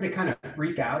we started to kind of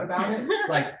freak out about it,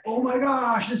 like, oh my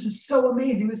gosh, this is so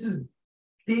amazing. This is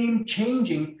game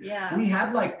changing. Yeah. We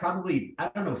had like probably,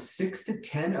 I don't know, 6 to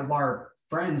 10 of our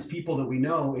friends, people that we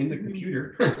know in the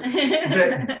computer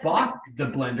that bought the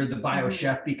blender, the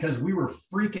BioChef, because we were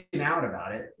freaking out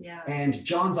about it. Yeah. And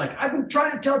John's like, I've been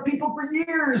trying to tell people for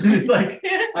years. And it's like,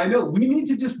 I know we need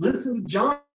to just listen to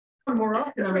John more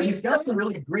often. I mean, he's got some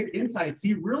really great insights.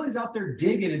 He really is out there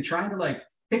digging and trying to like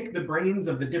pick the brains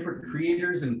of the different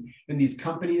creators and these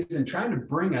companies and trying to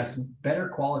bring us better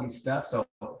quality stuff. So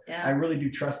I really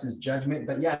do trust his judgment.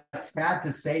 But yeah, it's sad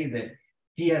to say that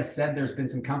he has said there's been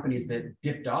some companies that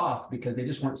dipped off because they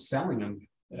just weren't selling them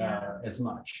as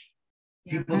much.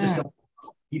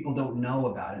 People don't know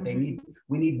about it.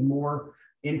 We need more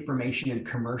information and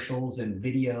commercials and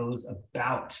videos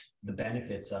about the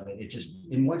benefits of it.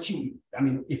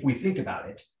 If we think about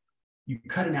it, you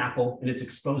cut an apple and it's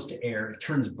exposed to air, it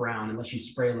turns brown unless you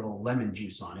spray a little lemon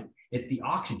juice on it. It's the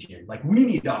oxygen. Like we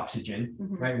need oxygen,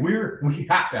 right? We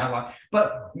have to have,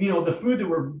 but the food that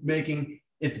we're making,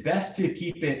 it's best to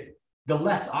keep it, the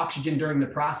less oxygen during the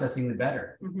processing, the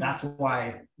better. That's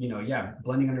why,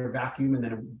 blending under a vacuum, and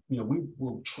then, we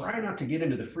will try not to get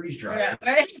into the freeze dryer.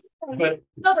 Yeah, right. But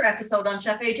another episode on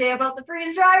Chef AJ about the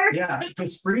freeze dryer. Yeah,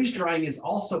 because freeze drying is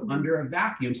also under a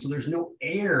vacuum, so there's no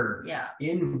air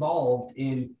involved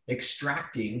in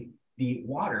extracting the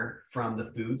water from the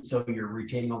food, so you're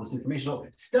retaining all this information. So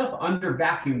stuff under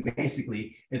vacuum,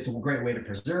 basically, it's a great way to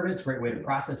preserve it. It's a great way to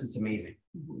process. It's amazing.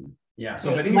 Yeah.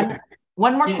 So, but anyway,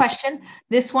 one more question.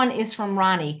 This one is from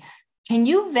Ronnie. Can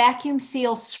you vacuum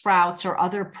seal sprouts or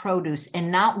other produce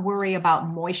and not worry about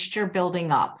moisture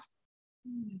building up?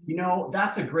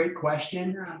 That's a great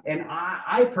question. And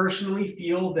I personally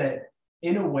feel that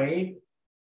in a way,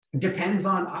 depends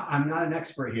on, I'm not an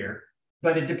expert here,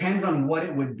 but it depends on what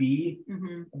it would be.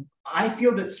 I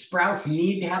feel that sprouts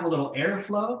need to have a little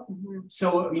airflow.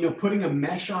 So, putting a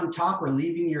mesh on top or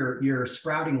leaving your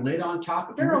sprouting lid on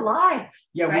top. They're alive.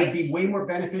 Yeah, right? Would be way more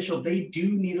beneficial. They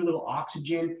do need a little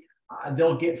oxygen.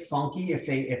 They'll get funky if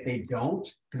they don't,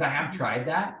 because I have tried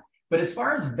that. But as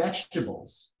far as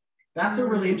vegetables, that's a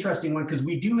really interesting one, because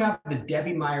we do have the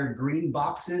Debbie Meyer green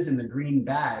boxes and the green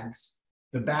bags.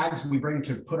 The bags we bring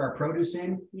to put our produce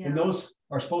in, and those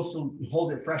are supposed to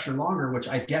hold it fresher longer, which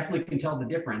I definitely can tell the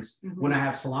difference when I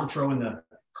have cilantro in the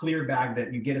clear bag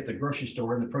that you get at the grocery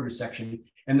store in the produce section,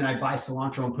 and then I buy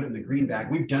cilantro and put it in the green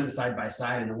bag. We've done it side by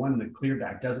side, and the one in the clear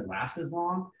bag doesn't last as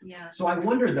long. Yeah. So I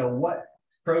wonder though, what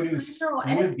produce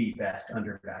would be best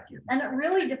under vacuum? And it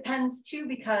really depends too,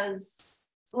 because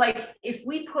like if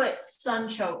we put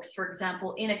sunchokes, for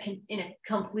example, in a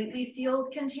completely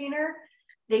sealed container,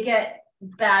 they get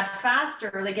bad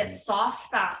faster, or they get soft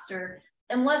faster,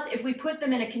 unless if we put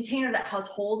them in a container that has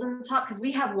holes in the top, because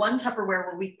we have one Tupperware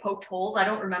where we've poked holes. I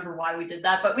don't remember why we did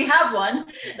that, but we have one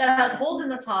that has holes in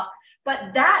the top.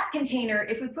 But that container,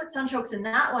 if we put sunchokes in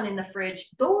that one in the fridge,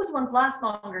 those ones last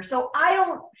longer. So I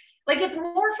don't, like, it's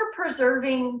more for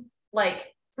preserving like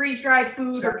freeze-dried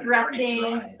food or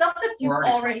dressings, stuff that you've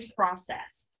already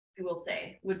processed, we will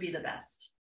say, would be the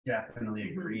best.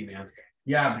 Definitely agree, man.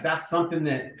 Yeah, that's something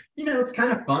that, it's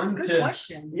kind of fun. It's a good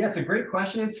question. Yeah, it's a great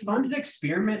question. It's fun to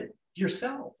experiment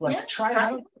yourself. Like try it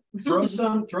out. Throw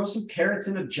some carrots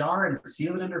in a jar and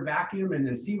seal it under vacuum and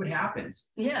then see what happens.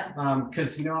 Yeah.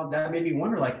 Because that made me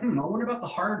wonder, like, I wonder about the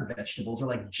hard vegetables, or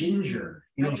like ginger.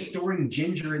 Storing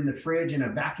ginger in the fridge in a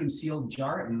vacuum sealed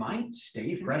jar, it might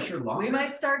stay fresher longer. We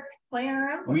might start playing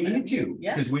around with We need to,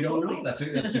 because we don't know. That's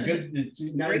a good.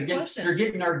 Now you're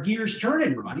getting our gears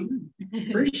turning, Ronnie.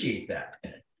 Appreciate that.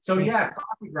 So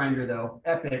coffee grinder though,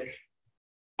 epic.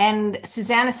 And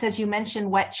Susanna says, you mentioned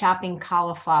wet chopping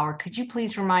cauliflower. Could you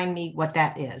please remind me what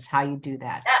that is, how you do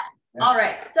that? Yeah. All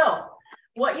right. So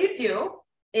what you do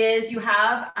is you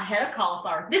have a head of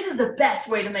cauliflower. This is the best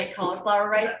way to make cauliflower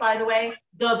rice, by the way,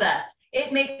 the best.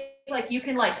 It makes like you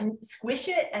can like squish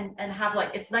it and have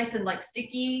like, it's nice and like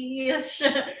sticky-ish.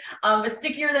 It's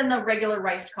stickier than the regular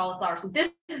riced cauliflower. So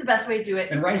this is the best way to do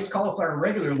it. And riced cauliflower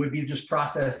regular would be just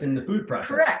processed in the food process.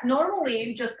 Correct. Normally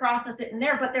you just process it in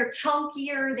there, but they're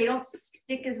chunkier. They don't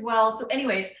stick as well. So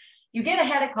anyways, you get a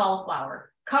head of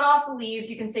cauliflower, cut off the leaves.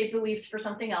 You can save the leaves for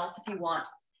something else if you want.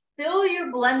 Fill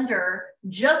your blender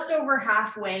just over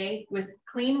halfway with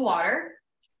clean water.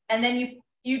 And then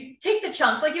you take the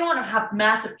chunks, like you don't want to have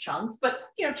massive chunks, but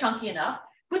you know, chunky enough.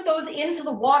 Put those into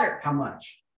the water. How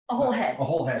much? A whole head. A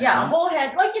whole head. Yeah, a whole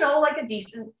head, like, you know, like a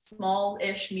decent,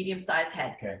 small-ish, medium-sized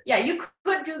head. Okay. Yeah, you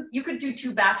could do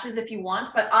 2 batches if you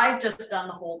want, but I've just done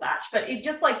the whole batch. But it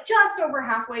just over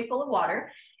halfway full of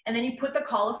water. And then you put the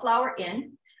cauliflower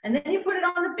in, and then you put it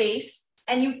on the base,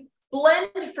 and you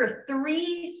blend for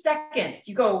 3 seconds.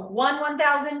 You go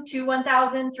 1,000, 2,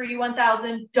 1,000, 3,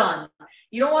 1,000, done.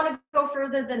 You don't want to go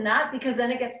further than that because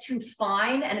then it gets too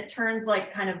fine and it turns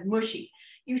like kind of mushy.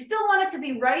 You still want it to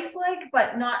be rice-like,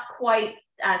 but not quite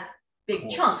as big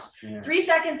chunks. Yeah. 3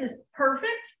 seconds is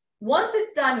perfect. Once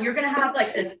it's done, you're going to have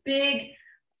like this big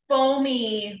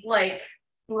foamy, like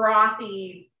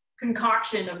frothy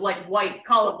concoction of like white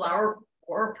cauliflower,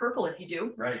 or purple if you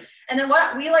do. Right. And then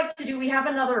what we like to do, we have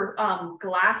another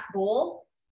glass bowl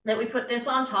that we put this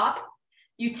on top.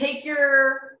 You take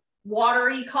your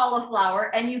watery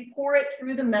cauliflower and you pour it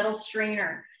through the metal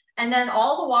strainer. And then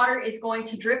all the water is going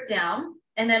to drip down.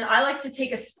 And then I like to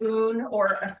take a spoon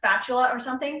or a spatula or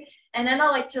something. And then I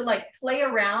like to like play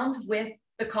around with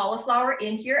the cauliflower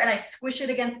in here and I squish it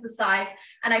against the side.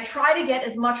 And I try to get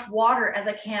as much water as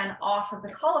I can off of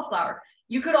the cauliflower.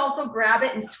 You could also grab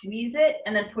it and squeeze it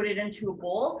and then put it into a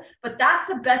bowl, but that's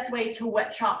the best way to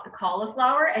wet chop the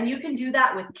cauliflower. And you can do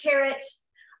that with carrot.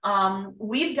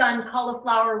 We've done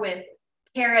cauliflower with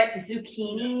carrot,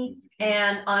 zucchini,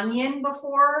 and onion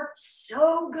before.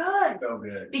 So good. So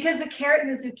good. Because the carrot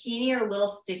and the zucchini are a little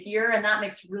stickier and that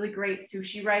makes really great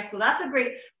sushi rice. So that's a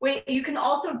great way. You can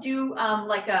also do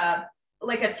like a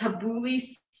tabbouleh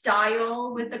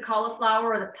style with the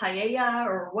cauliflower or the paella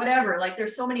or whatever. Like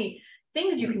there's so many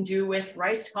things you can do with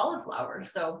riced cauliflower.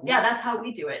 So yeah, that's how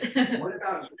we do it. What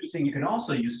about you can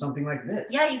also use something like this?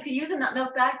 Yeah, you could use a nut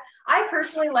milk bag. I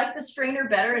personally like the strainer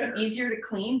better. It's easier to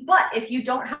clean, but if you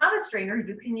don't have a strainer,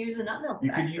 you can use a nut milk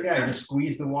bag. You could just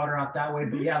squeeze the water out that way.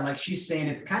 But yeah, like she's saying,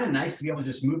 it's kind of nice to be able to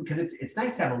just move because it's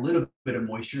nice to have a little bit of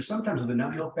moisture. Sometimes with a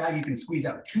nut milk bag, you can squeeze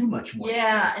out too much moisture.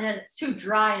 Yeah, and then it's too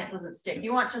dry and it doesn't stick.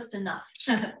 You want just enough.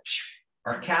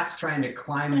 Our cat's trying to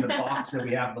climb in the box that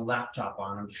we have the laptop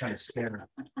on. I'm trying to scare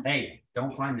him. Hey,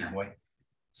 don't climb that way.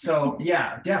 So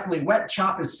yeah, definitely wet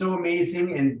chop is so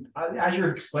amazing. And as you're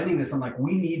explaining this, I'm like,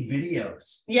 we need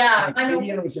videos. Yeah, like, I know.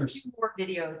 Videos are more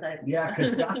videos. Yeah,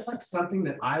 because that's like something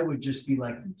that I would just be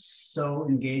like so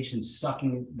engaged in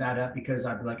sucking that up because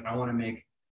I'd be like, I want to make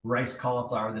rice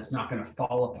cauliflower that's not going to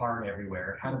fall apart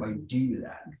everywhere. How do I do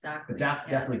that? Exactly. But that's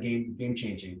definitely game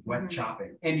changing. Wet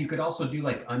chopping, and you could also do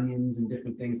like onions and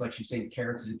different things, like she's saying,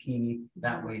 carrots, zucchini,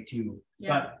 that way too. Yeah.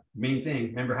 But main thing,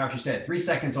 remember how she said 3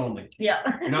 seconds only. Yeah.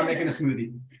 You're not making a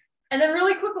smoothie. And then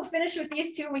really quick, we'll finish with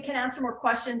these two and we can answer more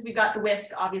questions. We got the whisk,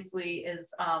 obviously,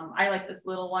 is I like this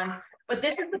little one, but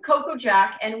this is the Cocoa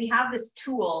Jack, and we have this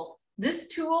tool. This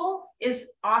tool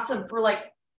is awesome for like,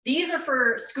 these are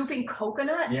for scooping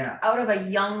coconut out of a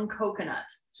young coconut.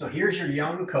 So here's your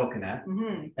young coconut,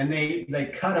 and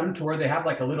they cut them to where they have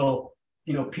like a little,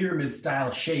 pyramid style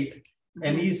shape.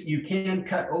 And these you can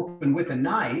cut open with a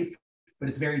knife, but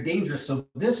it's very dangerous. So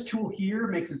this tool here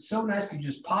makes it so nice. You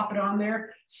just pop it on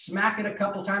there, smack it a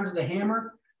couple times with a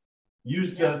hammer,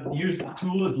 use the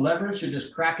tool as leverage to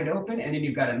just crack it open, and then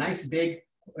you've got a nice big,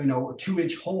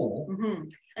 2-inch hole.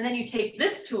 And then you take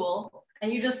this tool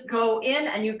and you just go in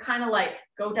and you kind of like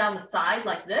go down the side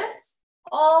like this,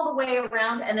 all the way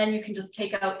around, and then you can just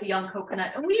take out the young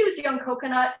coconut. And we use young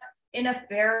coconut in a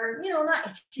fair, not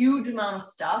a huge amount of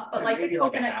stuff, but like a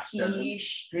coconut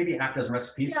quiche. Maybe a half dozen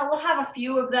recipes. Yeah, we'll have a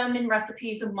few of them in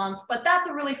recipes a month, but that's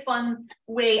a really fun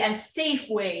way and safe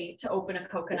way to open a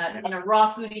coconut in a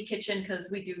raw foodie kitchen, because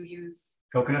we do use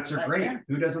coconuts are great. Yeah.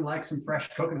 Who doesn't like some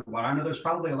fresh coconut water? I know there's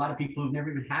probably a lot of people who've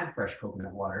never even had fresh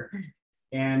coconut water.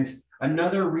 And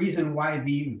another reason why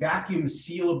the vacuum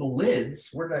sealable lids,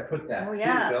 where did I put that? Oh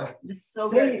yeah, this is so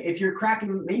good. good. If you're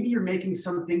cracking, maybe you're making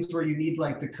some things where you need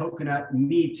like the coconut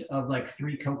meat of like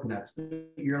 3 coconuts, but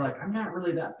you're like, I'm not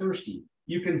really that thirsty.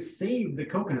 You can save the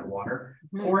coconut water.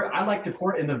 I like to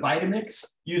pour it in the Vitamix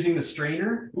using the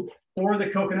strainer, pour the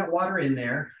coconut water in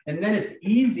there, and then it's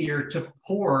easier to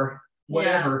pour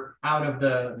whatever out of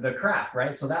the craft,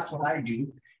 right? So that's what I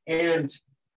do. And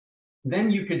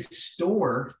then you could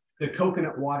store the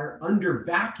coconut water under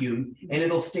vacuum, and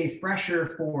it'll stay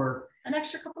fresher for an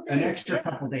extra couple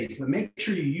days. But make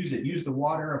sure you use it. Use the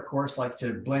water, of course, like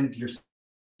to blend your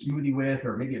smoothie with,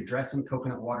 or maybe a dressing.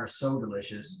 Coconut water, so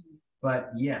delicious.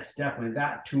 But yes, definitely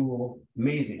that tool,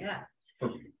 amazing. Yeah.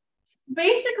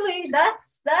 Basically,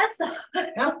 that's a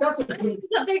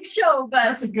big show, but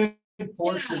that's a good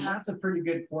portion. Yeah. That's a pretty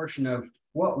good portion of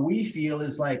what we feel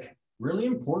is like really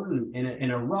important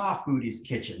in a raw foodies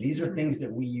kitchen. These are things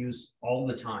that we use all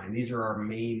the time. These are our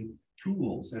main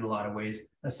tools in a lot of ways.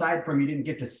 Aside from, you didn't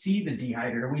get to see the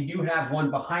dehydrator, we do have one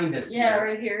behind us. Yeah, here.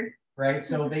 Right here. Right,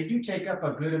 so they do take up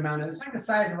a good amount of. It's like the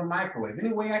size of a microwave.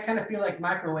 Anyway, I kind of feel like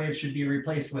microwaves should be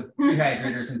replaced with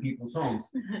dehydrators in people's homes.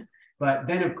 But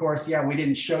then, of course, yeah, we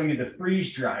didn't show you the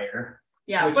freeze dryer.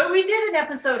 Yeah, but we did an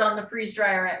episode on the freeze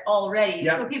dryer already,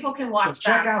 so people can watch that.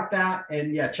 Check out that,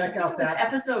 and check out that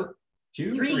episode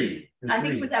 2, 3. I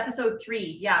think it was episode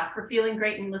 3. Yeah, for Feeling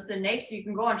Great and Lissa and Nate. So you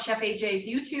can go on Chef AJ's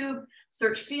YouTube,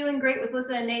 search Feeling Great with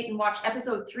Lissa and Nate, and watch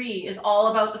episode 3. Is all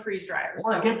about the freeze dryer.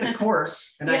 Or get the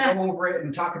course, and I go over it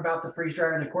and talk about the freeze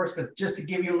dryer in the course. But just to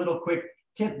give you a little quick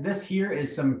tip, this here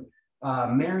is some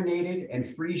marinated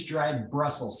and freeze dried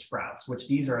Brussels sprouts, which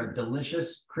these are a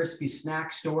delicious crispy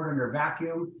snack stored under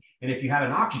vacuum. And if you have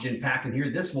an oxygen pack in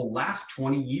here, this will last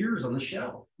 20 years on the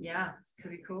shelf. Yeah, it's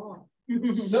pretty cool.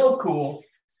 So cool.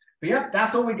 But yep,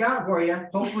 that's all we got for you.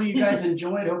 Hopefully you guys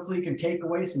enjoyed. Hopefully you can take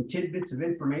away some tidbits of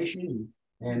information,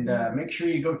 and make sure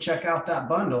you go check out that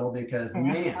bundle, because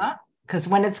man, because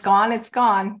when it's gone, it's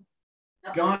gone.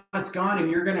 It's gone, and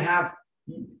you're going to have,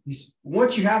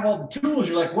 once you have all the tools,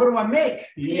 you're like, what do I make?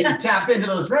 You need to tap into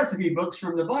those recipe books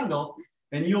from the bundle,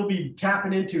 and you'll be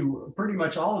tapping into pretty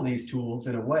much all of these tools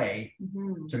in a way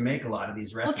to make a lot of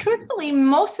these recipes. Well, truthfully,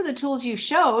 most of the tools you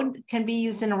showed can be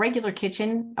used in a regular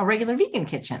kitchen, a regular vegan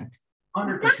kitchen.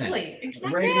 100%.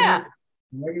 Exactly.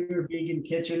 Regular vegan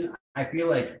kitchen. I feel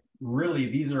like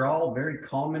really these are all very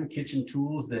common kitchen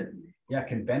tools that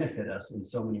can benefit us in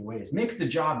so many ways. Makes the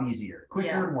job easier,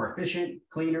 quicker, more efficient,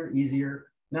 cleaner, easier.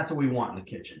 And that's what we want in the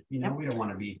kitchen. We don't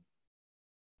want to be.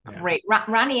 Great.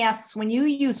 Ronnie asks, when you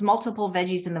use multiple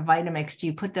veggies in the Vitamix, do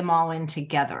you put them all in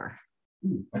together?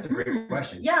 That's a great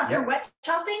question. Yeah, for wet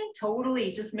chopping,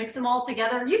 totally. Just mix them all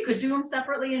together. You could do them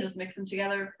separately and just mix them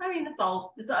together. I mean, it's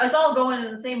all going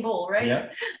in the same bowl,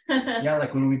 right? Yeah,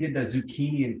 like when we did the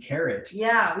zucchini and carrot.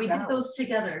 Yeah, we did those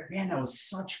together. Man, that was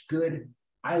such good.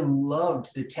 I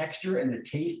loved the texture and the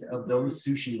taste of those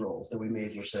sushi rolls that we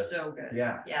made with the. So good.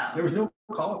 Yeah. There was no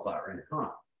cauliflower in it, huh?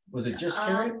 Was it just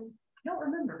carrot? I don't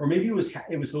remember. Or maybe it was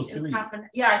those 3.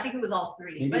 Yeah, I think it was all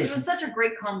 3. Maybe but it was such a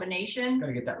great combination.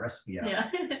 Gotta get that recipe out. Yeah.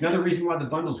 Another reason why the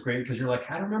bundle's great, because you're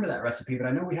like, I don't remember that recipe, but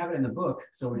I know we have it in the book,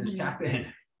 so we just tap in.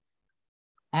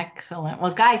 Excellent.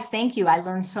 Well, guys, thank you. I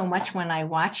learned so much when I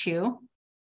watch you.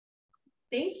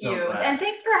 Thank you. And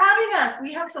thanks for having us.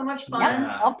 We have so much fun.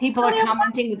 Yeah. Well, people are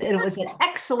commenting that it was an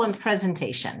excellent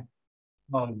presentation.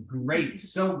 Oh, great.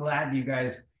 So glad you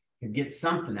guys could get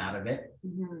something out of it.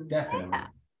 Definitely.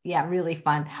 Yeah, really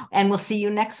fun. And we'll see you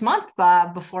next month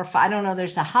before, I don't know,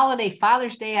 there's a holiday,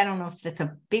 Father's Day. I don't know if it's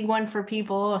a big one for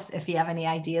people, if you have any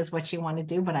ideas what you want to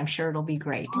do, but I'm sure it'll be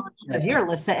great because you're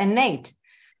Lissa and Nate.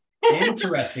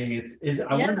 Interesting. Is it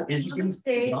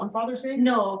on Father's Day?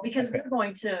 No, because we're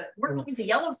going to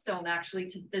Yellowstone actually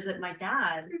to visit my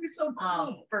dad so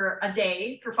cool. For a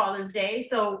day for Father's Day.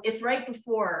 So it's right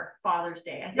before Father's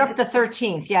Day. I think you're up the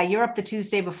 13th. Yeah, you're up the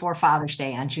Tuesday before Father's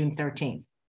Day on June 13th.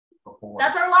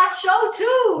 That's our last show too.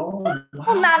 Oh, wow.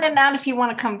 Well, not if you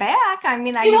want to come back. I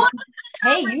mean,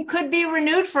 you could be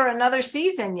renewed for another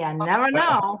season. You never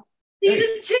know.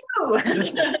 Season 2.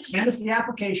 Just send us the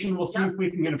application. We'll see if we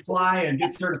can apply and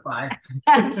get certified.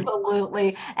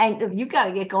 Absolutely. And you got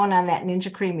to get going on that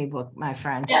Ninja Creamy book, my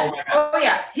friend. Yeah. Oh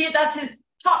yeah. That's his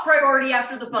top priority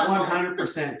after the bundle.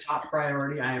 100% top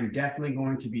priority. I am definitely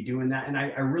going to be doing that. And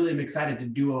I really am excited to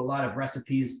do a lot of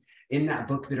recipes in that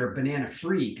book that are banana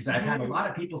free, because I've had a lot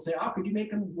of people say, oh, could you make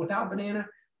them without banana?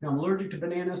 I'm allergic to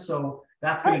bananas, so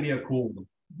that's going to be a cool one.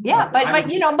 Yeah,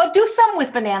 but do some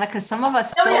with banana, because some of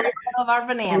us still love our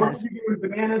bananas. So we're going to be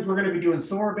doing bananas. We're going to be doing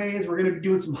sorbets. We're going to be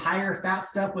doing some higher fat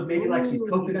stuff with maybe like some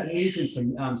coconut meats and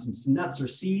some nuts or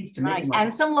seeds to make them.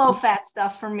 And some low fat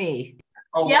stuff for me.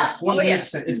 Oh, yeah.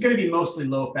 100%. It's going to be mostly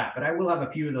low fat, but I will have a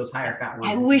few of those higher fat ones.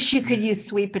 I wish you could use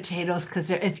sweet potatoes,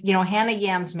 because it's, Hannah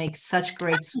Yams makes such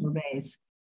great sorbets.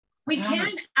 We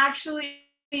can actually,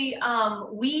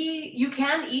 you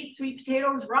can eat sweet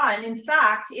potatoes raw. And in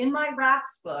fact, in my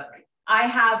wraps book, I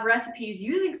have recipes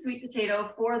using sweet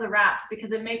potato for the wraps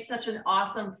because it makes such an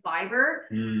awesome fiber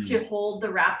to hold the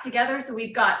wrap together. So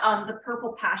we've got the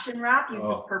purple passion wrap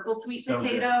uses purple sweet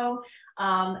potato.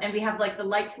 And we have like the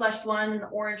light fleshed one, the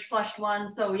orange fleshed one.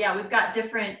 So yeah, we've got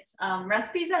different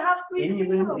recipes that have sweet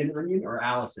Inulin, and onion, or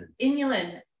Allison?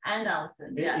 Inulin and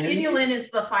Allison. Yeah, inulin is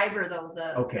the fiber though.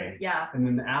 Okay. Yeah. And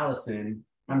then the Allison,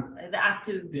 the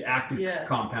active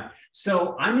compound.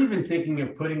 So I'm even thinking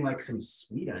of putting like some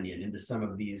sweet onion into some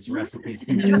of these recipes.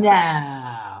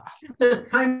 No.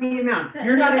 Tiny amount.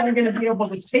 You're not even going to be able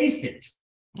to taste it.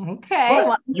 Okay,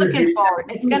 well, I'm looking forward.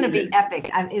 It's going to be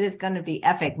epic. It is going to be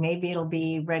epic. Maybe it'll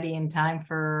be ready in time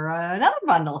for another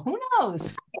bundle. Who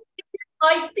knows?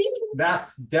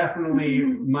 That's definitely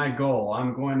my goal.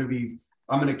 I'm going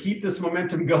to keep this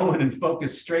momentum going and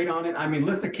focus straight on it. I mean,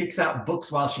 Lissa kicks out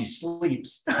books while she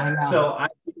sleeps. So I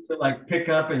need to like pick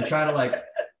up and try to like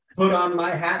put on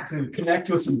my hat to connect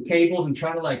with some cables and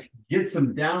try to like get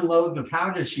some downloads of how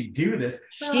does she do this.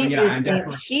 She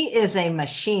is a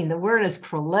machine. The word is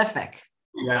prolific.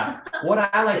 Yeah. What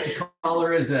I like to call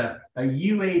her is a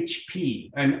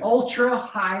UHP, an ultra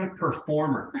high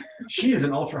performer. She is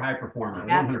an ultra high performer.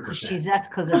 That's 100%. That's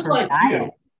because of her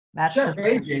diet. That's Chef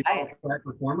AJ,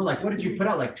 performer. Like, what did you put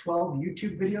out? Like 12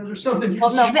 YouTube videos or something?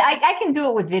 Well, no, I can do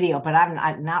it with video, but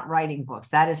I'm not writing books.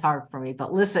 That is hard for me.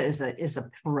 But Lissa is a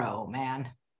pro, man.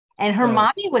 And her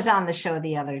mommy was on the show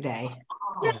the other day.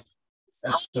 Oh,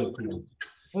 that's so cool.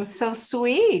 It's so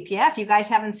sweet. Yeah, if you guys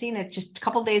haven't seen it, just a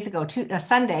couple days ago,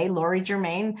 Sunday, Lori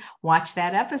Germain watched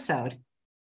that episode.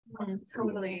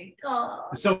 Totally.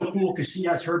 It's so cool because she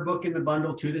has her book in the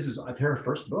bundle too. This is her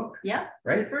first book. Yeah.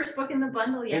 Right. First book in the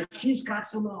bundle. Yeah. And she's got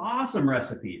some awesome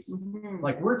recipes. Mm-hmm.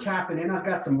 Like we're tapping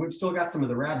in. We've still got some of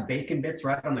the rad bacon bits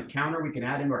right on the counter. We can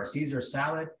add into our Caesar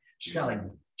salad. She's got like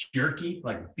jerky,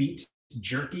 like beet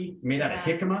jerky made out of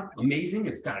jicama. Amazing.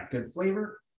 It's got a good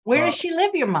flavor. Where does she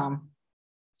live, your mom?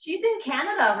 She's in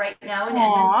Canada right now in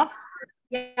Edmonton.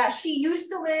 Yeah, she used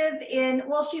to live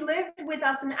she lived with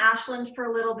us in Ashland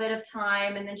for a little bit of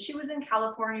time, and then she was in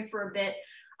California for a bit.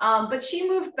 But she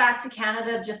moved back to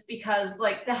Canada just because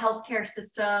like the healthcare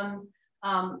system,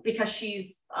 because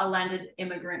she's a landed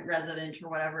immigrant resident or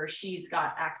whatever, she's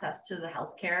got access to the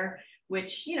healthcare,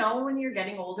 which, you know, when you're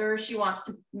getting older, she wants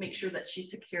to make sure that she's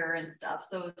secure and stuff.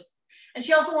 So, and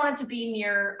she also wanted to be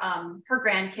near her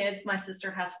grandkids. My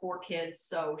sister has 4 kids,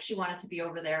 so she wanted to be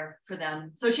over there for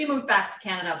them. So she moved back to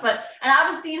Canada, and I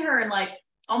haven't seen her in like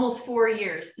almost 4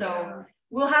 years. So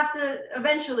we'll have to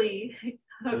eventually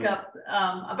hook up.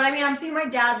 But I mean, I'm seeing my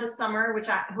dad this summer,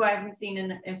 who I haven't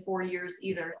seen in 4 years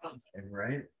either. So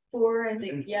right. 4, I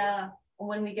think. Yeah.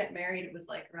 When we get married, it was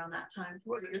like around that time,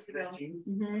 4 years ago.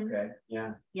 Mm-hmm. Okay.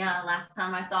 Yeah. Yeah. Last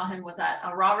time I saw him was at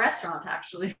a raw restaurant,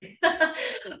 actually.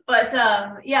 But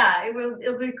yeah,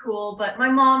 it'll be cool. But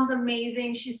my mom's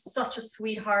amazing. She's such a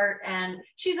sweetheart, and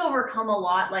she's overcome a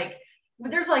lot. Like,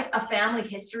 there's like a family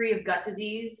history of gut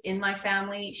disease in my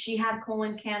family. She had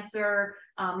colon cancer.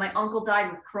 My uncle died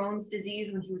with Crohn's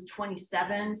disease when he was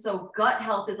 27. So gut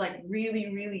health is like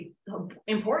really, really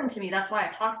important to me. That's why I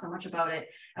talk so much about it,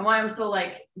 and why I'm so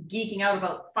like geeking out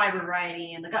about fiber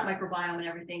variety and the gut microbiome and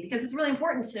everything, because it's really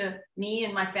important to me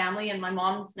and my family. And my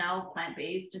mom's now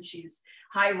plant-based, and she's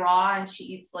high raw, and she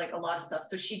eats like a lot of stuff.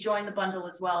 So she joined the bundle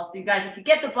as well. So you guys, if you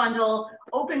get the bundle,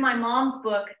 open my mom's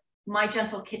book, My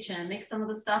Gentle Kitchen, and make some of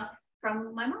the stuff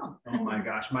from my mom. Oh my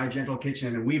gosh, My Gentle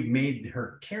Kitchen. And we've made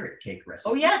her carrot cake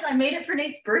recipe. Oh yes, I made it for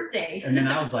Nate's birthday. And then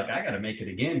I was like, I got to make it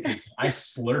again, because I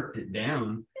slurped it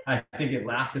down. I think it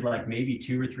lasted like maybe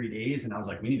 2 or 3 days. And I was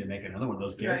like, we need to make another one of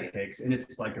those carrot cakes. And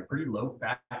it's like a pretty low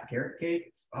fat carrot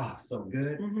cake. Oh, so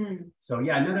good. Mm-hmm. So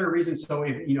yeah, another reason. So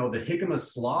if, you know, the jicama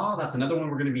slaw, that's another one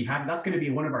we're going to be having. That's going to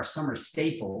be one of our summer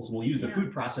staples. We'll use the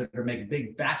food processor to make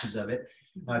big batches of it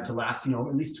to last, you know,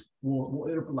 at least it'll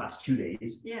last 2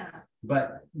 days. Yeah.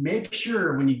 But make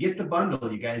sure when you get the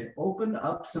bundle, you guys open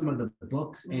up some of the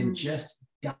books and just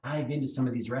dive into some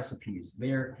of these recipes.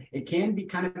 It can be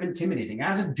kind of intimidating.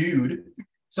 As a dude,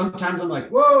 sometimes I'm like,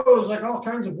 whoa, there's like all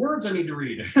kinds of words I need to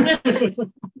read.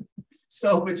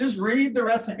 But just read the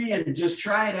recipe and just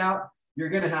try it out. You're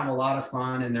going to have a lot of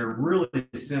fun, and they're really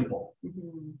simple.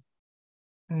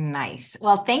 Nice.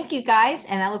 Well, thank you guys,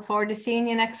 and I look forward to seeing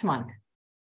you next month.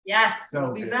 Yes,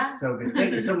 we'll be back. So good.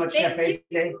 Thank you so much, Chef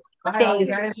AJ. Bye,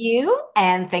 thank you.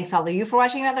 And thanks all of you for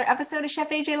watching another episode of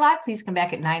Chef AJ Live. Please come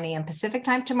back at 9 a.m. Pacific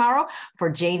time tomorrow for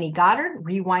Janie Goddard,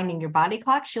 Rewinding Your Body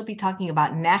Clock. She'll be talking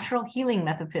about natural healing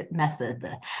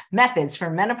methods for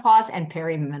menopause and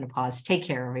perimenopause. Take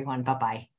care, everyone. Bye-bye.